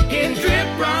in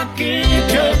Drip Rock,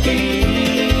 Kentucky.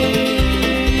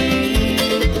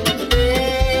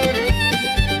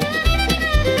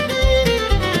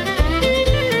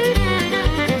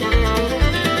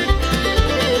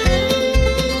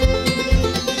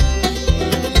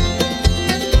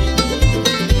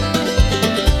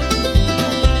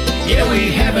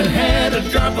 Haven't had a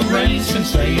drop of rain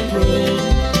since April,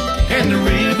 and the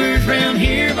rivers round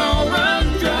here have all run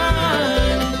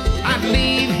dry. I'd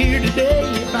leave here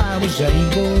today if I was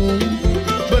able,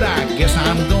 but I guess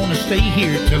I'm gonna stay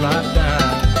here till I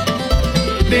die.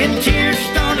 Then tears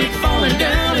started falling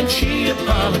down and she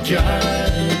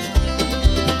apologized.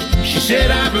 She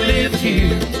said, I've lived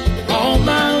here all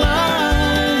my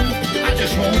life, I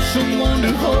just want someone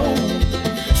to hold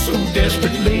so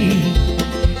desperately.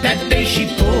 That day she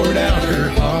poured out her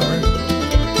heart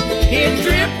in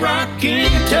Drip Rock,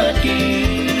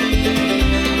 Kentucky.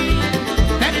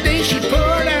 That day she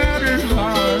poured out her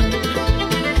heart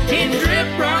in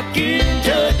Drip Rock,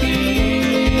 Kentucky.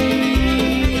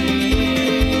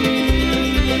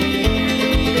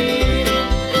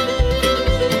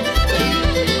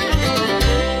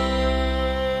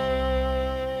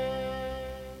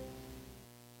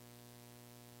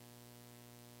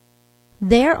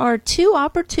 There are two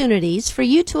opportunities for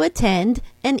you to attend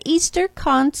an Easter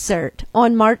concert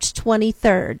on March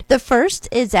 23rd. The first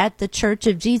is at the Church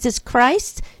of Jesus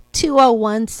Christ,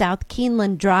 201 South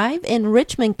Keeneland Drive in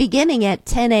Richmond, beginning at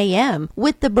 10 a.m.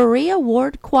 with the Berea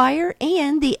Ward Choir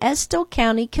and the Estill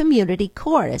County Community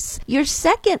Chorus. Your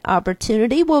second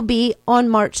opportunity will be on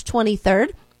March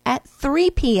 23rd at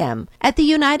 3 p.m. at the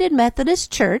United Methodist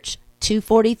Church,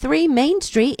 243 Main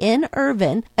Street in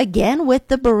Irvin, again with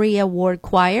the Berea Ward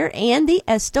Choir and the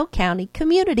Estill County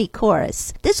Community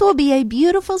Chorus. This will be a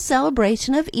beautiful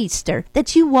celebration of Easter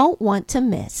that you won't want to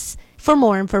miss. For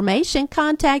more information,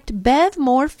 contact Bev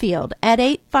Moorfield at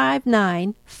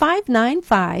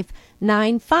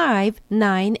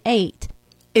 859-595-9598.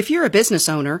 If you're a business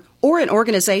owner or an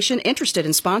organization interested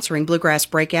in sponsoring Bluegrass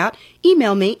Breakout,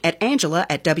 email me at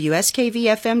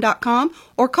angela@wskvfm.com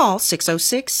or call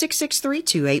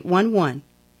 606-663-2811.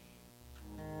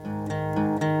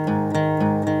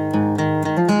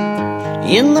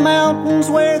 In the mountains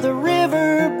where the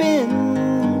river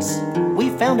bends,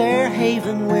 we found our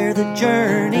haven where the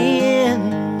journey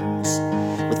ends.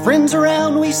 With friends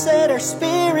around we set our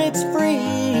spirits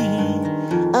free,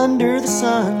 under the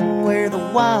sun where the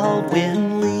wild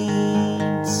wind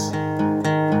leads.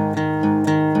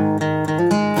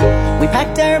 We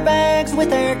packed our bags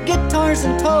with our guitars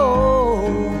in tow,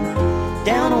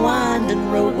 down a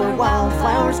winding road where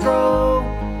wildflowers grow.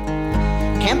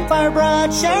 Campfire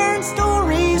bright, sharing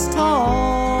stories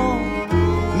tall.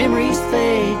 Memories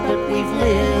fade, but we've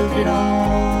lived it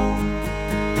all.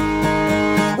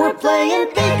 We're playing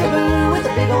peekaboo with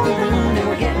a big old moon, and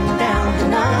we're getting down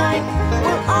tonight.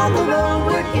 We're on the road,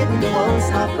 we're getting close,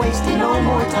 not wasting no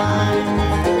more time.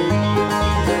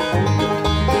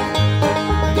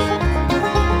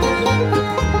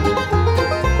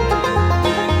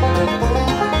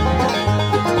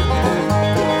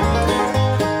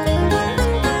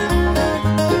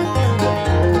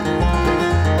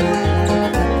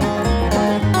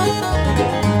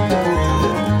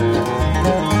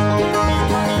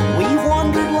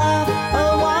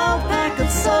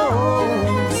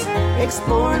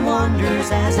 Exploring wonders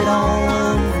as it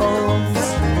all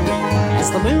unfolds,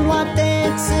 as the moonlight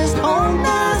dances on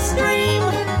the stream,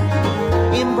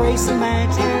 embracing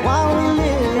magic while we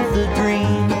live the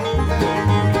dream.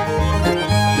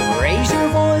 Raise your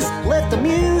voice, let the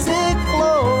music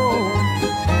flow,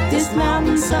 this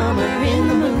mountain summer in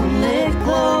the moonlit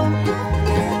glow.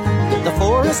 The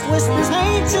forest whispers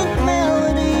ancient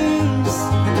melodies,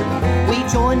 we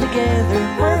join together,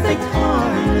 perfect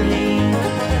harmony.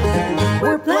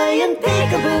 We're playing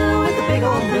peekaboo with the big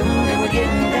old moon, and we're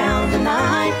getting down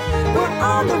tonight. We're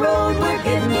on the road, we're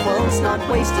getting close, not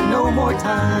wasting no more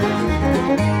time.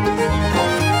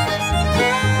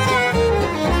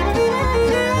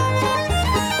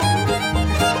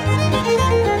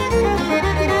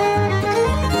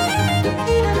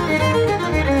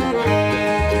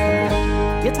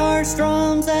 Guitar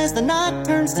strums as the night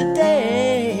turns to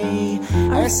day.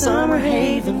 Our summer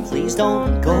haven, please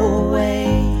don't go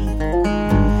away.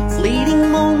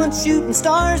 Fleeting moments, shooting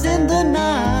stars in the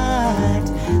night.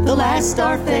 The last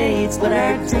star fades, but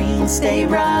our dreams stay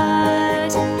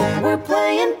bright. We're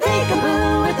playing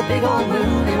peekaboo with the big old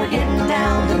moon, and we're getting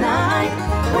down tonight.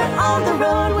 We're on the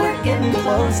road, we're getting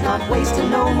close, not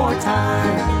wasting no more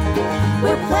time.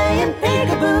 We're playing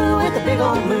peekaboo with the big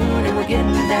old moon, and we're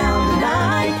getting down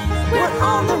tonight. We're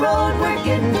on the road, we're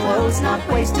getting close, not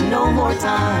wasting no more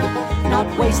time. Not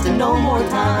wasting no more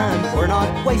time. We're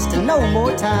not wasting no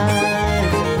more time.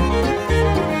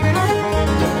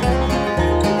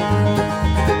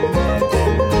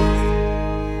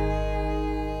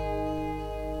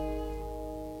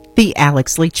 The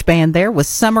Alex Leach Band there with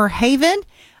Summer Haven.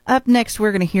 Up next,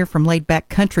 we're going to hear from Laid Back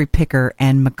Country Picker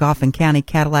and Magoffin County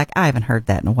Cadillac. I haven't heard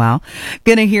that in a while.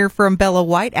 Going to hear from Bella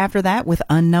White after that with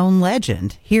Unknown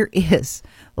Legend. Here is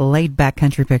Laid Back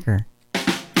Country Picker.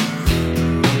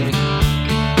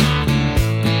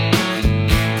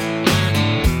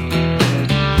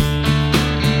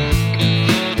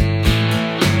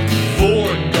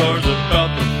 Foreign cars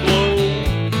about to flow.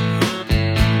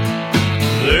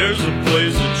 There's a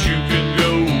place that you can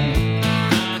go.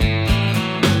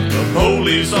 The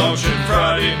police auction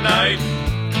Friday night.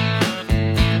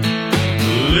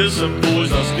 Listen,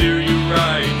 boys, I'll steer you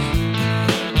right.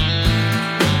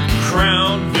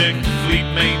 Crown Vic fleet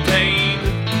maintained.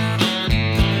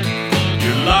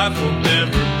 Your life will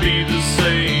never be the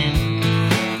same.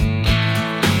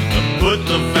 Put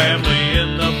the family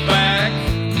in the back.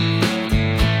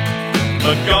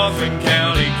 Magoffin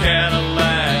County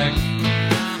Cadillac.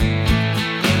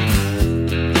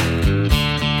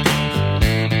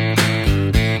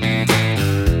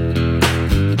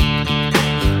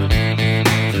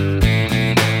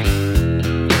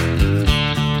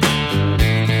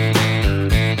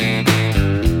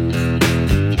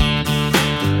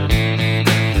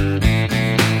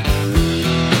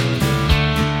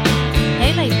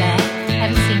 Hey, Laid Back.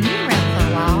 Haven't seen you around for a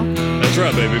while. That's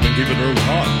right, baby. Been keeping the room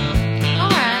hot.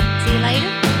 Alright, see you later.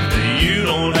 You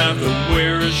don't have to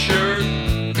wear a shirt.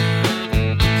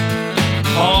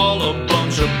 Haul a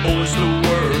bunch of boys to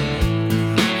work.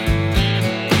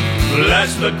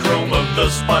 Flash the chrome of the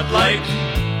spotlight.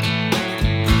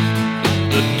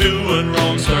 The doing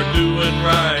wrong start doing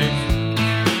right.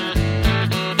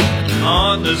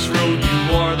 On this road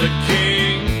you are the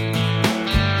king.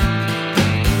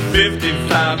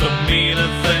 55 don't mean a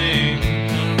thing.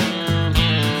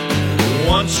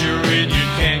 Once you're in, you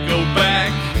can't go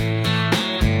back.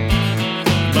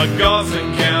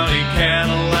 McGoffin County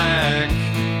Cadillac.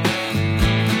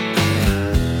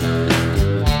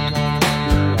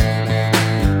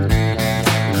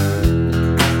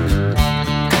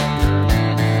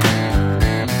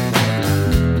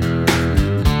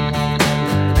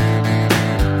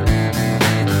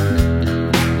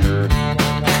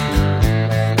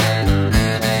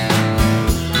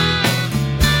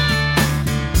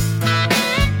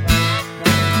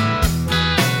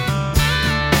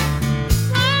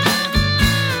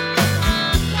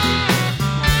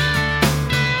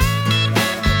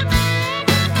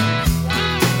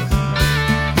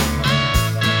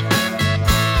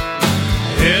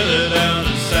 Headed out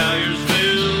of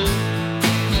Salyersville,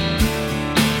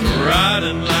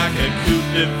 riding like a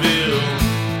Coupe de Ville.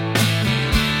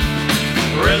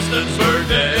 Prestonsburg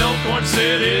to Elkhorn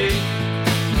City,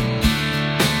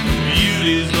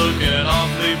 beauty's looking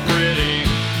awfully pretty.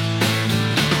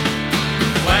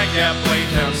 Flat Gap,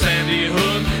 Playtown, Sandy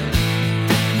Hook,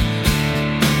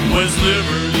 West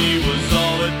Liberty was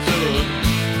all it took.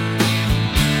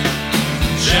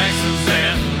 Jackson,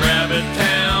 Stanton, Rabbit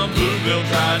Town, Boonville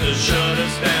tried to shut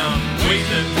us down,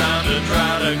 wasting time to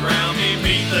try to ground me.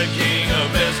 Meet the king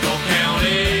of Estill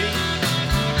County.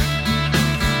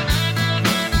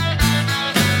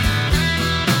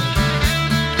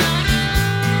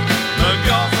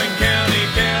 McGoffin County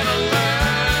Cadillac.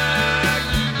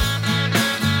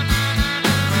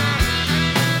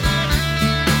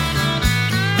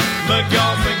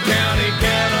 McGoffin County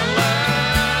Cadillac.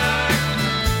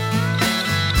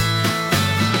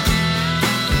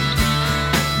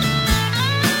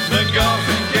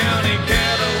 McGoffin County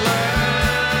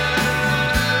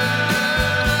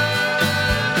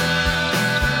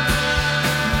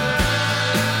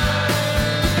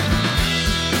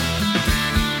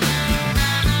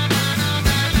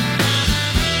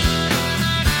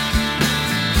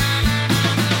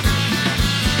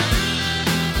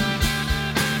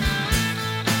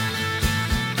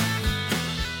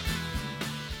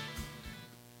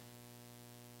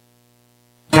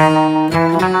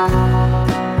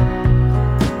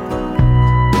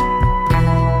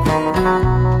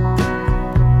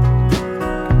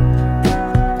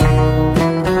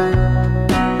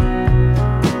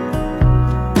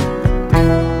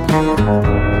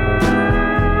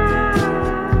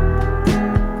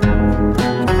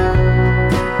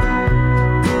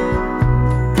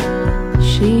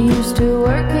She used to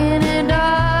work in a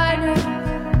diner.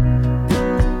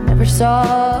 Never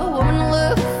saw a woman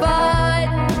look fine.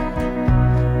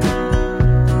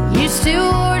 Used to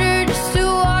order just to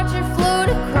watch her float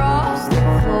across the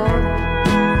floor.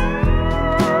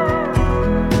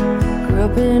 Grew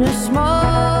up in a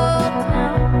small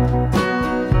town.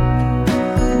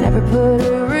 Never put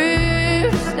her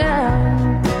roots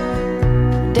down.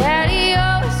 Daddy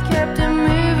always kept her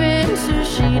moving, so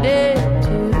she did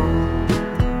too.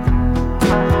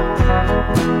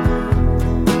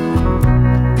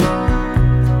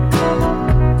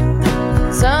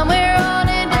 Somewhere on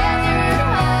a desert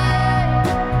high,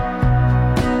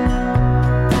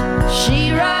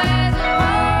 she rides a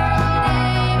Harley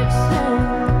Davidson.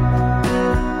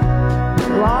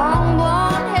 Long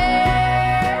blonde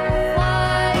hair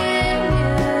flying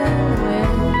in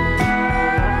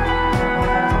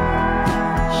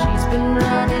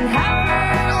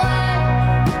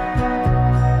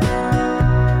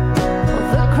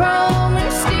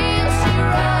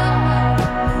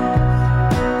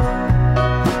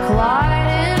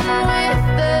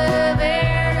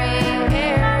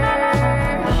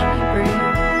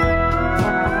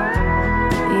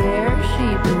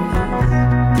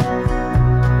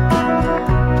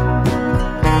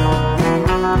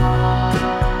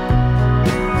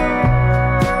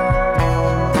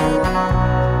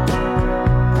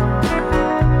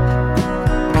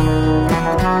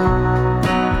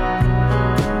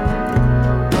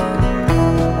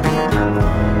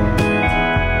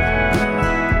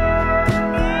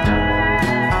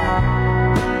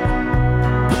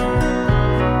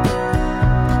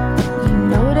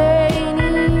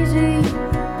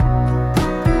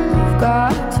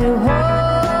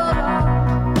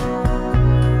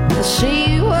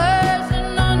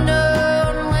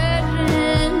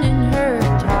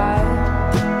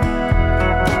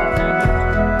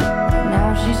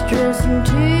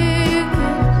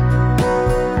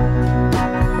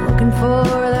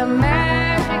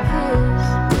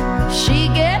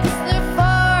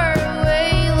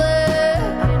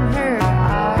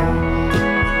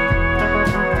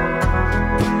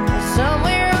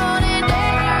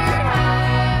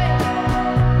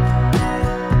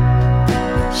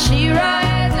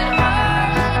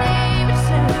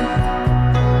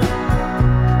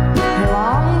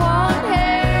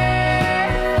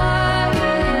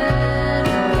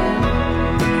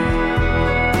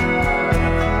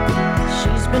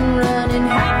been running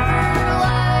her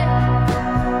way.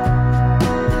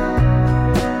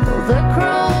 Well, the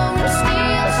chrome and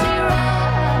steel she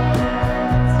rides,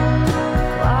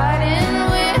 gliding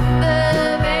with the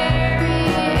very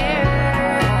air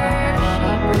she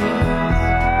breathes.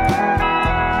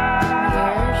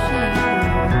 Air she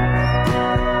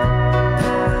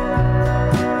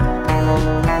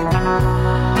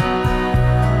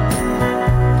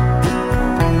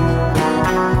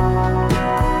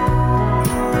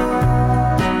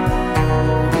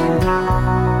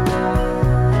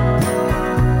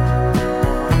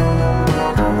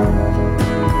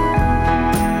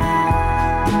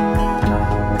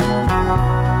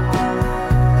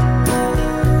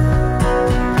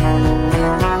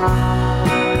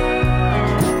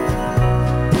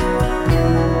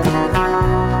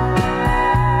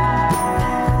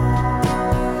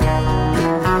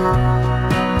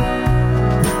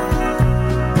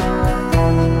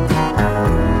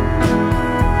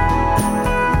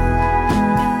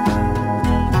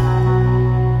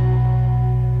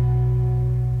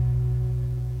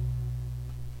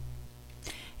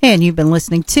And you've been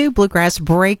listening to Bluegrass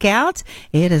Breakout.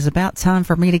 It is about time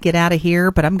for me to get out of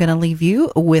here, but I'm going to leave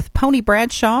you with Pony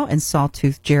Bradshaw and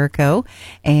Sawtooth Jericho,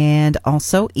 and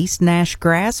also East Nash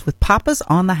Grass with Papa's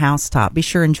on the Housetop. Be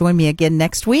sure and join me again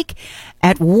next week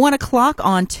at 1 o'clock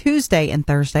on Tuesday and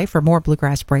Thursday for more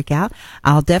Bluegrass Breakout.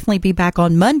 I'll definitely be back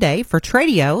on Monday for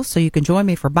Tradio, so you can join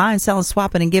me for buying, selling,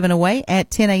 swapping, and giving away at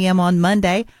 10 a.m. on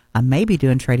Monday. I may be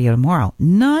doing Tradio tomorrow.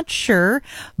 Not sure.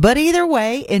 But either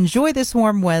way, enjoy this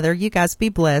warm weather. You guys be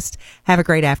blessed. Have a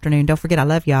great afternoon. Don't forget, I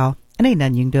love y'all. And ain't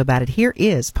nothing you can do about it. Here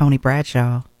is Pony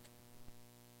Bradshaw.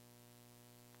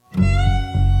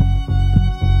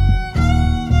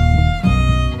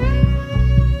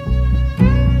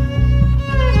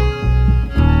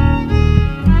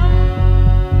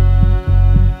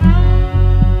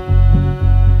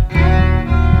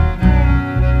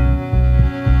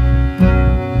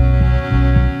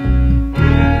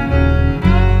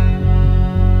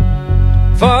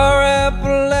 Far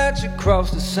Appalachia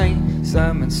across the St.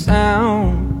 Simon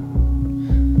Sound.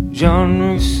 John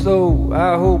Rousseau,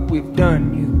 I hope we've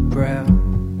done you proud.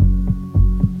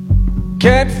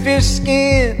 Catfish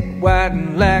skin, white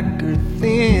and lacquer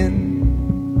thin.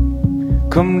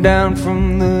 Come down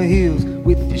from the hills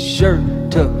with your shirt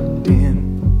tucked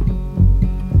in.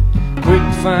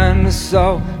 Quick find the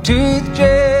Sawtooth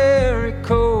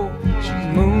Jericho.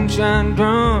 She's moonshine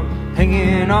drunk,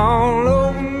 hanging all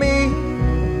over me.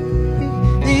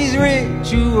 These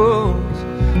rituals,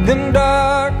 them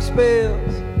dark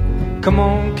spells. Come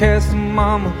on, cast them,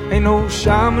 mama. Ain't no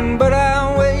shaman, but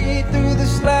I'll wade through the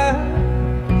slide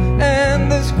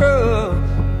and the scrub.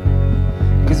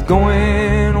 'Cause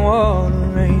going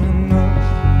water ain't enough.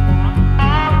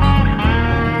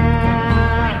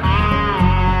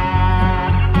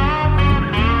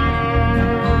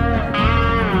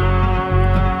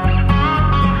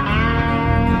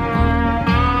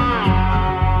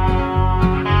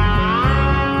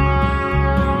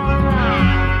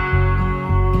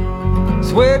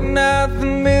 Sweating out the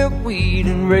milkweed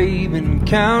in Rabun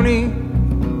County.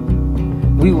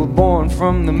 We were born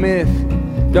from the myth,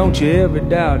 don't you ever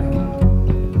doubt it.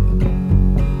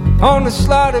 On the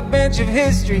slaughter bench of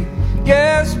history,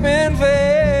 gasping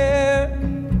fair.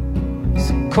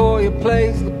 Sequoia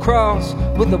plays lacrosse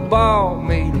with a ball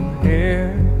made of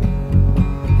hair.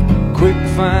 Quick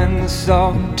find the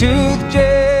Sawtooth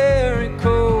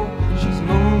Jericho. She's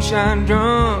moonshine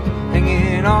drunk,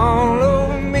 hanging all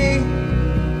over me.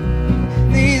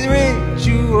 These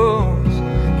rituals,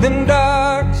 them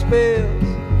dark spells.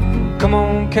 Come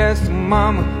on, cast them,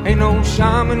 mama. Ain't no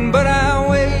shaman, but I'll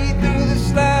wade through the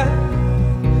slide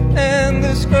and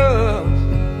the scrub.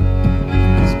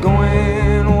 'Cause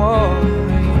going water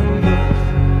ain't enough.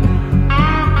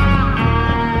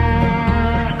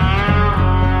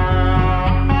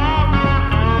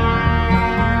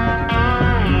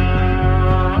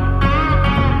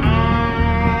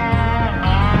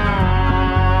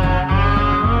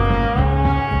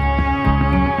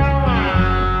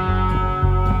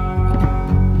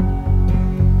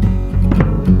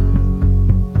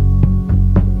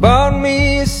 Bought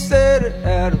me a setter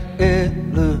out of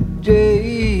Ella-J,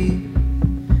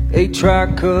 a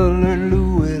tricolor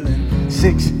Llewellyn,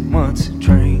 6 months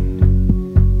trained.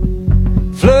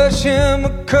 Flush him a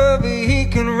covey, he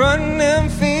can run them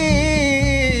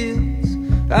fields.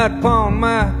 I'd pawn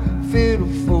my fiddle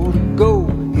for to go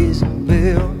his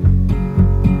bell.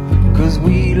 'Cause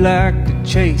we like to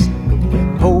chase the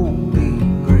holy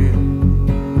grail.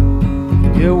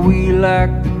 Yeah, we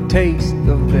like the taste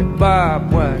of that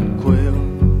barbed white quill.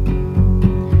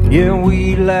 Yeah,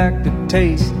 we like the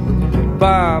taste of the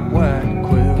barbed wire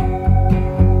quill.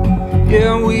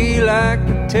 Yeah, we like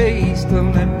the taste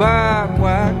of that barbed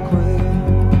wire quill.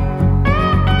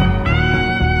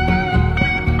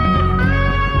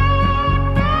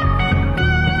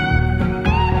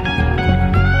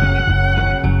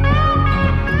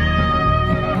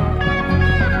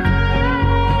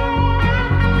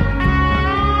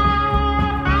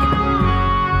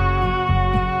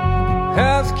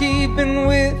 Housekeeping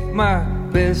with my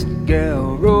best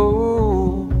gal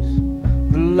Rose,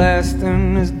 the last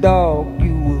earnest dog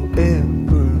you will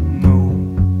ever know.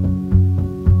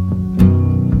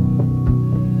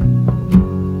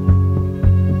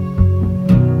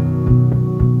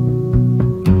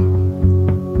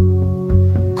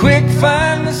 Quick,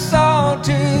 find the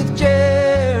sawtooth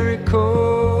Jericho.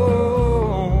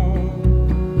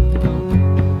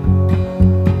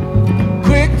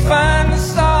 Quick, find the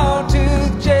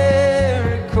sawtooth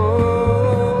Jericho.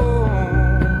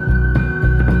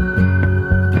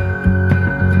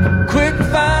 Quick,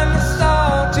 find the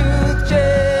sawtooth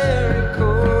Jericho.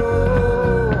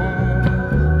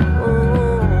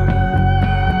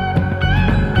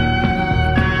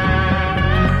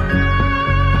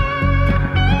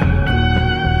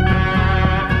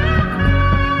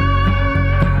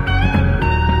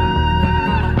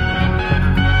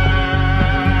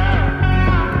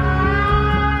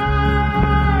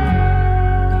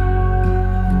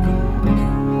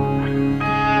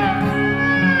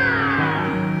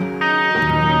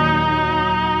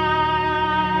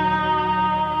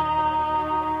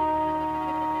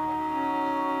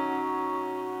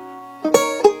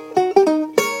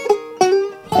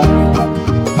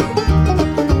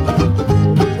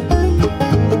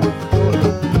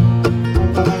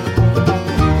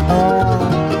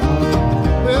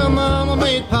 Well, Mama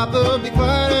made Papa be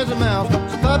quiet as a mouse.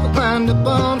 So Papa climbed up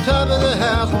on top of the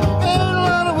house, made a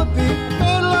lot of whoopee,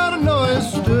 made a lot of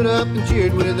noise, stood up and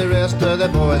cheered with the rest of the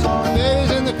boys.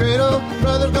 Baby's in the cradle,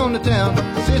 brother's gone to town,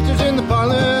 sister's in the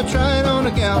parlor trying on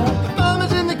a gown,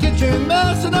 Mama's in the kitchen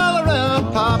messing all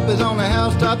around, Papa's on the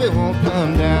housetop, it won't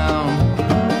come down.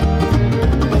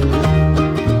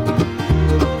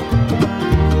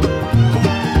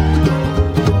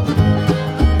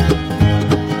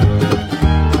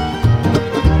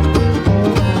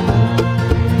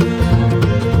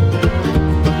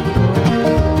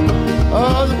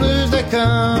 Oh, the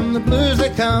blues they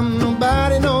come,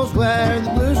 nobody knows where the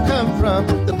blues come from.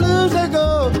 The blues they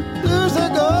go,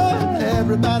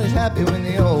 everybody's happy when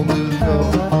the old blues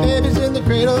go. Baby's in the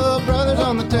cradle, brother's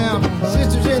on the town,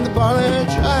 sister's in the parlor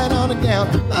trying on a gown,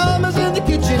 Mama's in the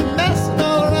kitchen messing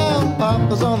all around,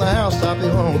 Papa's on the housetop, he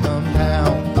won't come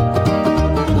down.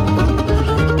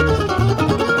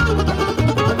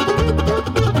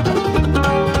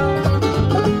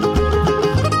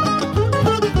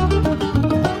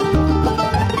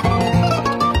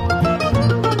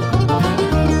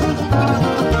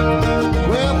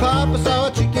 Well, Papa saw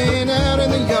a chicken out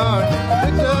in the yard,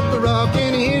 picked up a rock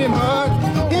and he hit him hard,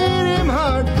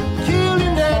 killed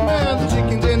him dead. Now the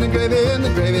chicken's in the gravy and the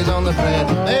gravy's on the bread.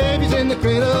 Baby's in the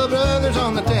cradle, brother's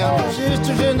on the town,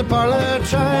 sister's in the parlor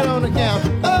trying on a gown,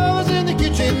 Mama's in the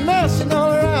kitchen messing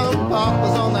all around,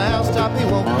 Papa's on the housetop, he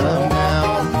won't come down.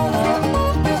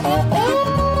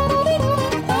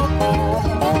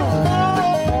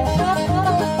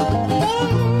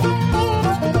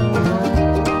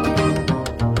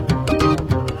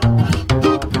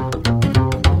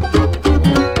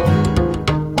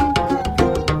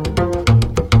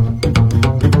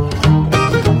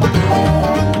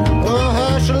 Oh,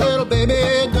 hush a little baby,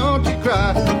 don't you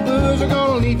cry, the blues are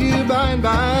gonna leave you by and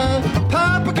by.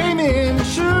 Papa came in, he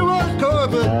sure was coy,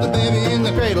 put the baby in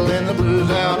the cradle and the blues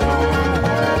out.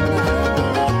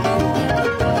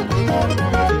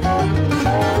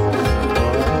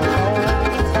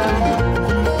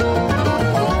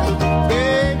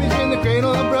 Baby's in the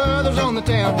cradle, brother's on the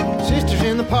town, sister's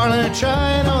in the parlor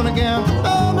trying on a gown,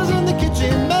 Mama's in the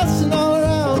kitchen messing all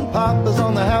around, Papa's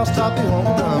on the housetop, he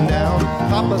won't come down.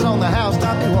 Papa's on the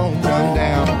housetop, he won't come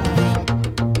down.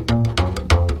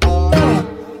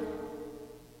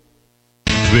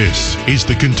 This is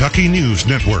the Kentucky News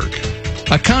Network.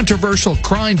 A controversial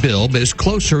crime bill is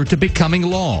closer to becoming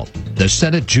law. The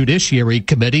Senate Judiciary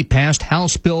Committee passed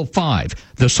House Bill 5,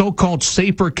 the so-called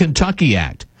Safer Kentucky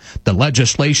Act. The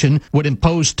legislation would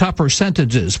impose tougher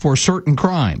sentences for certain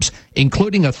crimes,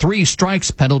 including a 3 strikes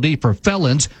penalty for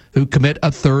felons who commit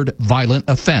a third violent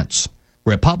offense.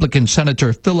 Republican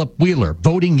Senator Philip Wheeler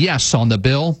voting yes on the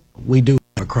bill. We do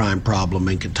have a crime problem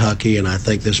in Kentucky, and I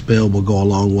think this bill will go a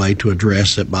long way to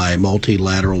address it by a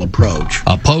multilateral approach.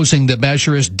 Opposing the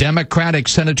measure is Democratic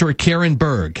Senator Karen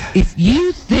Berg. If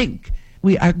you think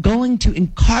we are going to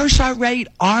incarcerate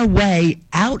our way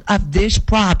out of this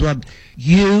problem,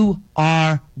 you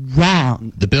are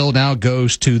wrong. The bill now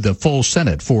goes to the full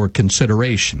Senate for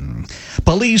consideration.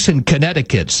 Police in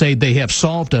Connecticut say they have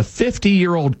solved a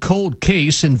 50-year-old cold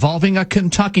case involving a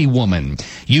Kentucky woman.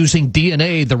 Using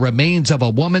DNA, the remains of a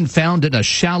woman found in a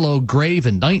shallow grave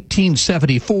in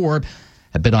 1974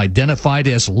 have been identified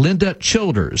as Linda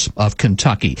Childers of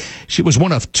Kentucky. She was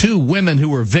one of 2 women who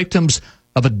were victims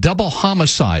of a double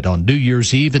homicide on New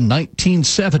Year's Eve in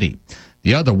 1970.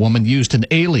 The other woman used an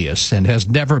alias and has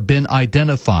never been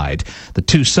identified. The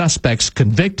 2 suspects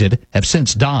convicted have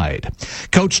since died.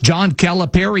 Coach John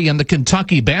Calipari and the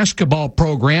Kentucky basketball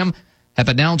program have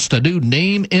announced a new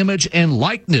name, image, and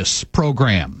likeness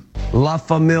program. La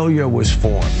Familia was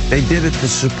formed. They did it to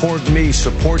support me,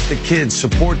 support the kids,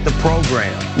 support the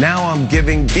program. Now I'm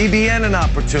giving BBN an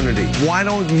opportunity. Why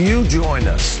don't you join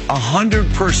us?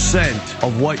 100%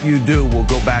 of what you do will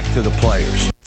go back to the players.